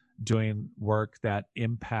also doing work that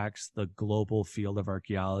impacts the global field of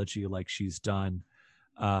archaeology, like she's done.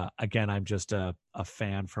 Again, I'm just a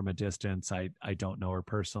fan from a distance. I don't know her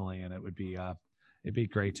personally, and it'd be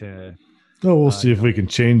great to. Oh, we'll see if we can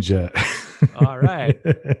change that. All right.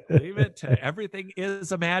 Leave it to everything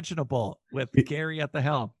is imaginable with Gary at the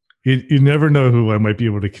helm. You never know who I might be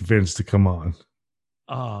able to convince to come on.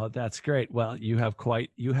 Oh, that's great. Well, you have quite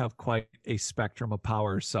a spectrum of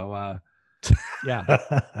power. So yeah.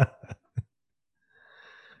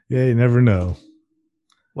 Yeah, you never know.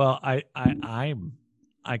 Well, I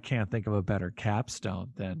can't think of a better capstone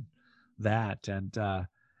than that. And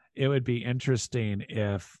it would be interesting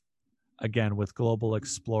if, again, with Global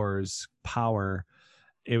Explorer's power,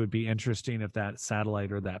 it would be interesting if that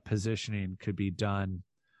satellite or that positioning could be done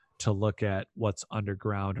to look at what's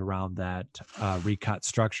underground around that recut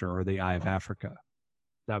structure, or the Eye of Africa.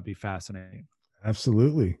 That would be fascinating.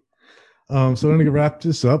 Absolutely. So I'm going to wrap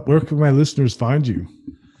this up. Where can my listeners find you?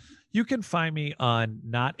 You can find me on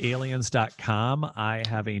notaliens.com. I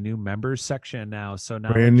have a new members section now. So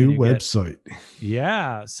now brand new website.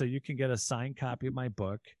 So you can get a signed copy of my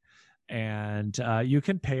book. And you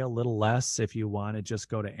can pay a little less if you want to just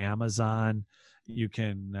go to Amazon. You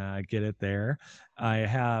can get it there. I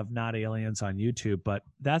have Not Aliens on YouTube, but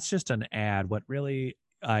that's just an ad. What really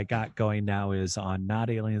I got going now is on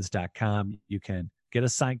notaliens.com. You can get a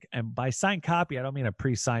signed, and by signed copy, I don't mean a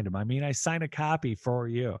pre-signed them. I mean, I sign a copy for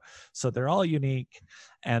you. So they're all unique.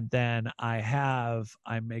 And then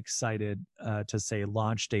I'm excited to say,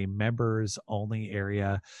 launched a members only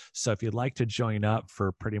area. So if you'd like to join up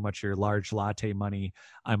for pretty much your large latte money,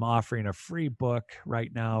 I'm offering a free book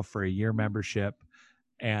right now for a year membership.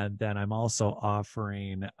 And then I'm also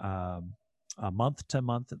offering a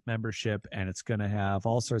month-to-month membership, and it's going to have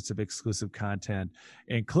all sorts of exclusive content,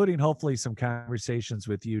 including hopefully some conversations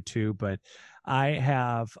with you too. But I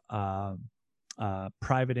have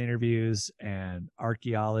private interviews and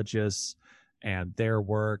archaeologists and their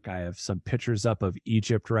work. I have some pictures up of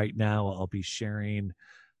Egypt right now. I'll be sharing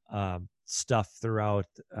stuff throughout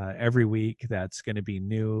every week that's going to be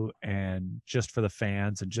new and just for the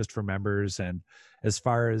fans and just for members. And as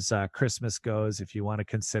far as Christmas goes, if you want to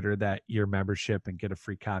consider that your membership and get a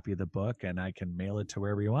free copy of the book, and I can mail it to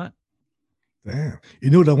wherever you want. Damn.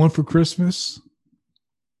 You know what I want for Christmas?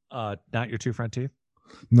 Not your two front teeth?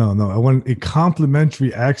 No. I want a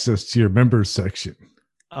complimentary access to your members section.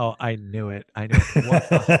 Oh, I knew it. What,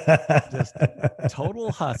 just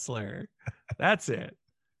total hustler. That's it.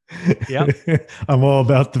 Yep. I'm all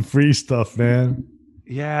about the free stuff, man.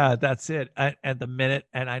 Yeah, that's it. And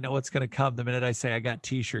I know what's going to come the minute I say I got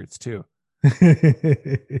t-shirts too.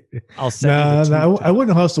 I'll send you I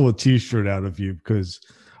wouldn't hustle a t-shirt out of you because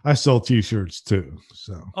I sell t-shirts too.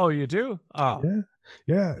 So. Oh, you do? Oh,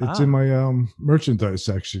 yeah. It's in my merchandise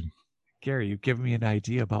section. Gary, you've given me an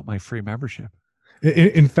idea about my free membership.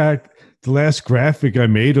 In fact, the last graphic I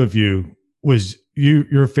made of you was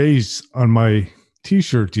your face on my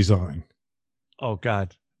t-shirt design. Oh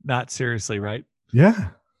God, not seriously, right? Yeah.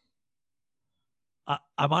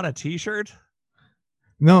 I'm on a t-shirt.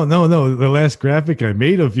 No. The last graphic I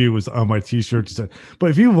made of you was on my t-shirt.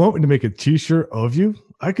 But if you want me to make a t-shirt of you,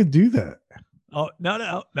 I could do that. Oh,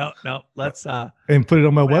 no. Let's and put it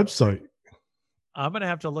on my website. I'm gonna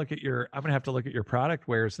have to look at your product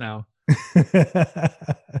wares now.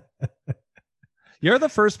 You're the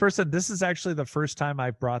first person. This is actually the first time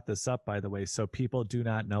I've brought this up, by the way. So people do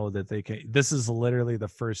not know that they can. This is literally the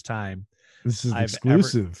first time. This is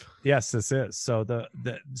exclusive. Yes, this is. So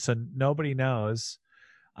so nobody knows.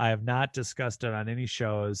 I have not discussed it on any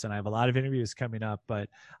shows, and I have a lot of interviews coming up, but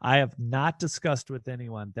I have not discussed with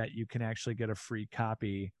anyone that you can actually get a free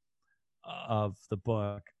copy of the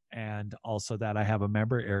book, and also that I have a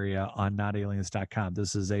member area on notaliens.com.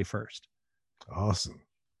 This is a first. Awesome.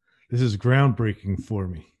 This is groundbreaking for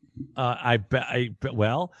me.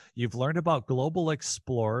 Well, you've learned about Global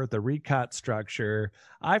Explorer, the RECOT structure.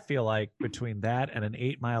 I feel like between that and an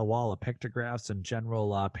 8-mile wall of pictographs and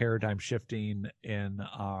general paradigm shifting in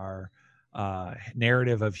our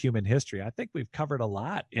narrative of human history, I think we've covered a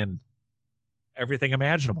lot in everything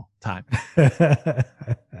imaginable time.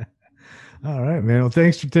 All right, man. Well,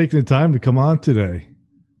 thanks for taking the time to come on today.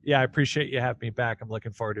 Yeah, I appreciate you having me back. I'm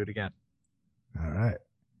looking forward to it again. All right.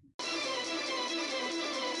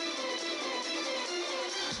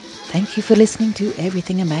 Thank you for listening to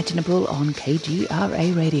Everything Imaginable on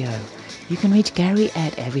KGRA Radio. You can reach Gary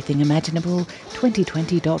at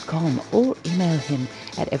everythingimaginable2020.com or email him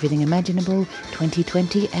at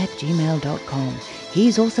everythingimaginable2020@gmail.com.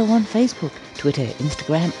 He's also on Facebook, Twitter,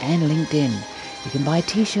 Instagram, and LinkedIn. You can buy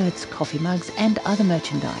t-shirts, coffee mugs, and other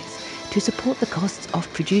merchandise to support the costs of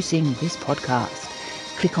producing this podcast.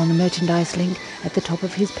 Click on the merchandise link at the top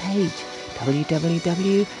of his page,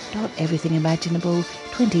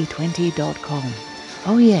 www.everythingimaginable2020.com.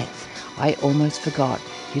 Oh yes, I almost forgot.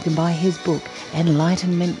 You can buy his book,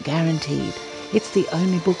 Enlightenment Guaranteed. It's the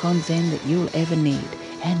only book on Zen that you'll ever need,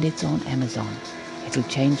 and it's on Amazon. It'll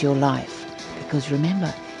change your life, because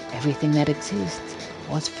remember, everything that exists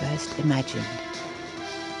was first imagined.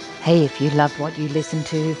 Hey, if you loved what you listened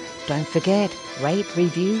to, don't forget, rate,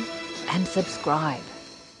 review, and subscribe.